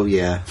better. Oh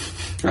yeah.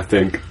 I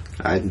think.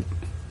 I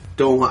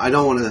don't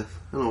want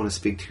to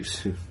speak too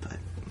soon, but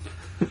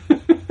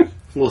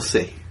we'll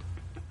see.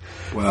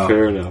 Wow.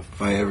 Fair enough.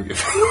 If I ever give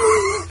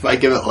If I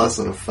give it less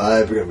than a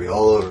 5, we're gonna be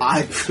all over.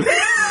 I'm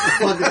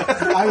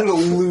gonna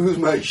lose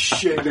my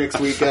shit next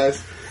week,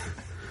 guys.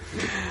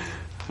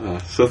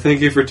 So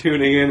thank you for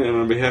tuning in, and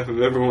on behalf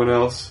of everyone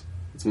else,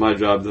 it's my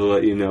job to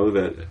let you know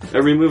that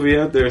every movie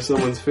out there is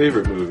someone's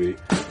favorite movie,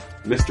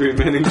 Mystery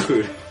Men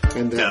included.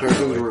 And that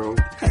person's wrong.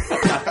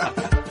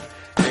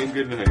 And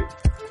good night.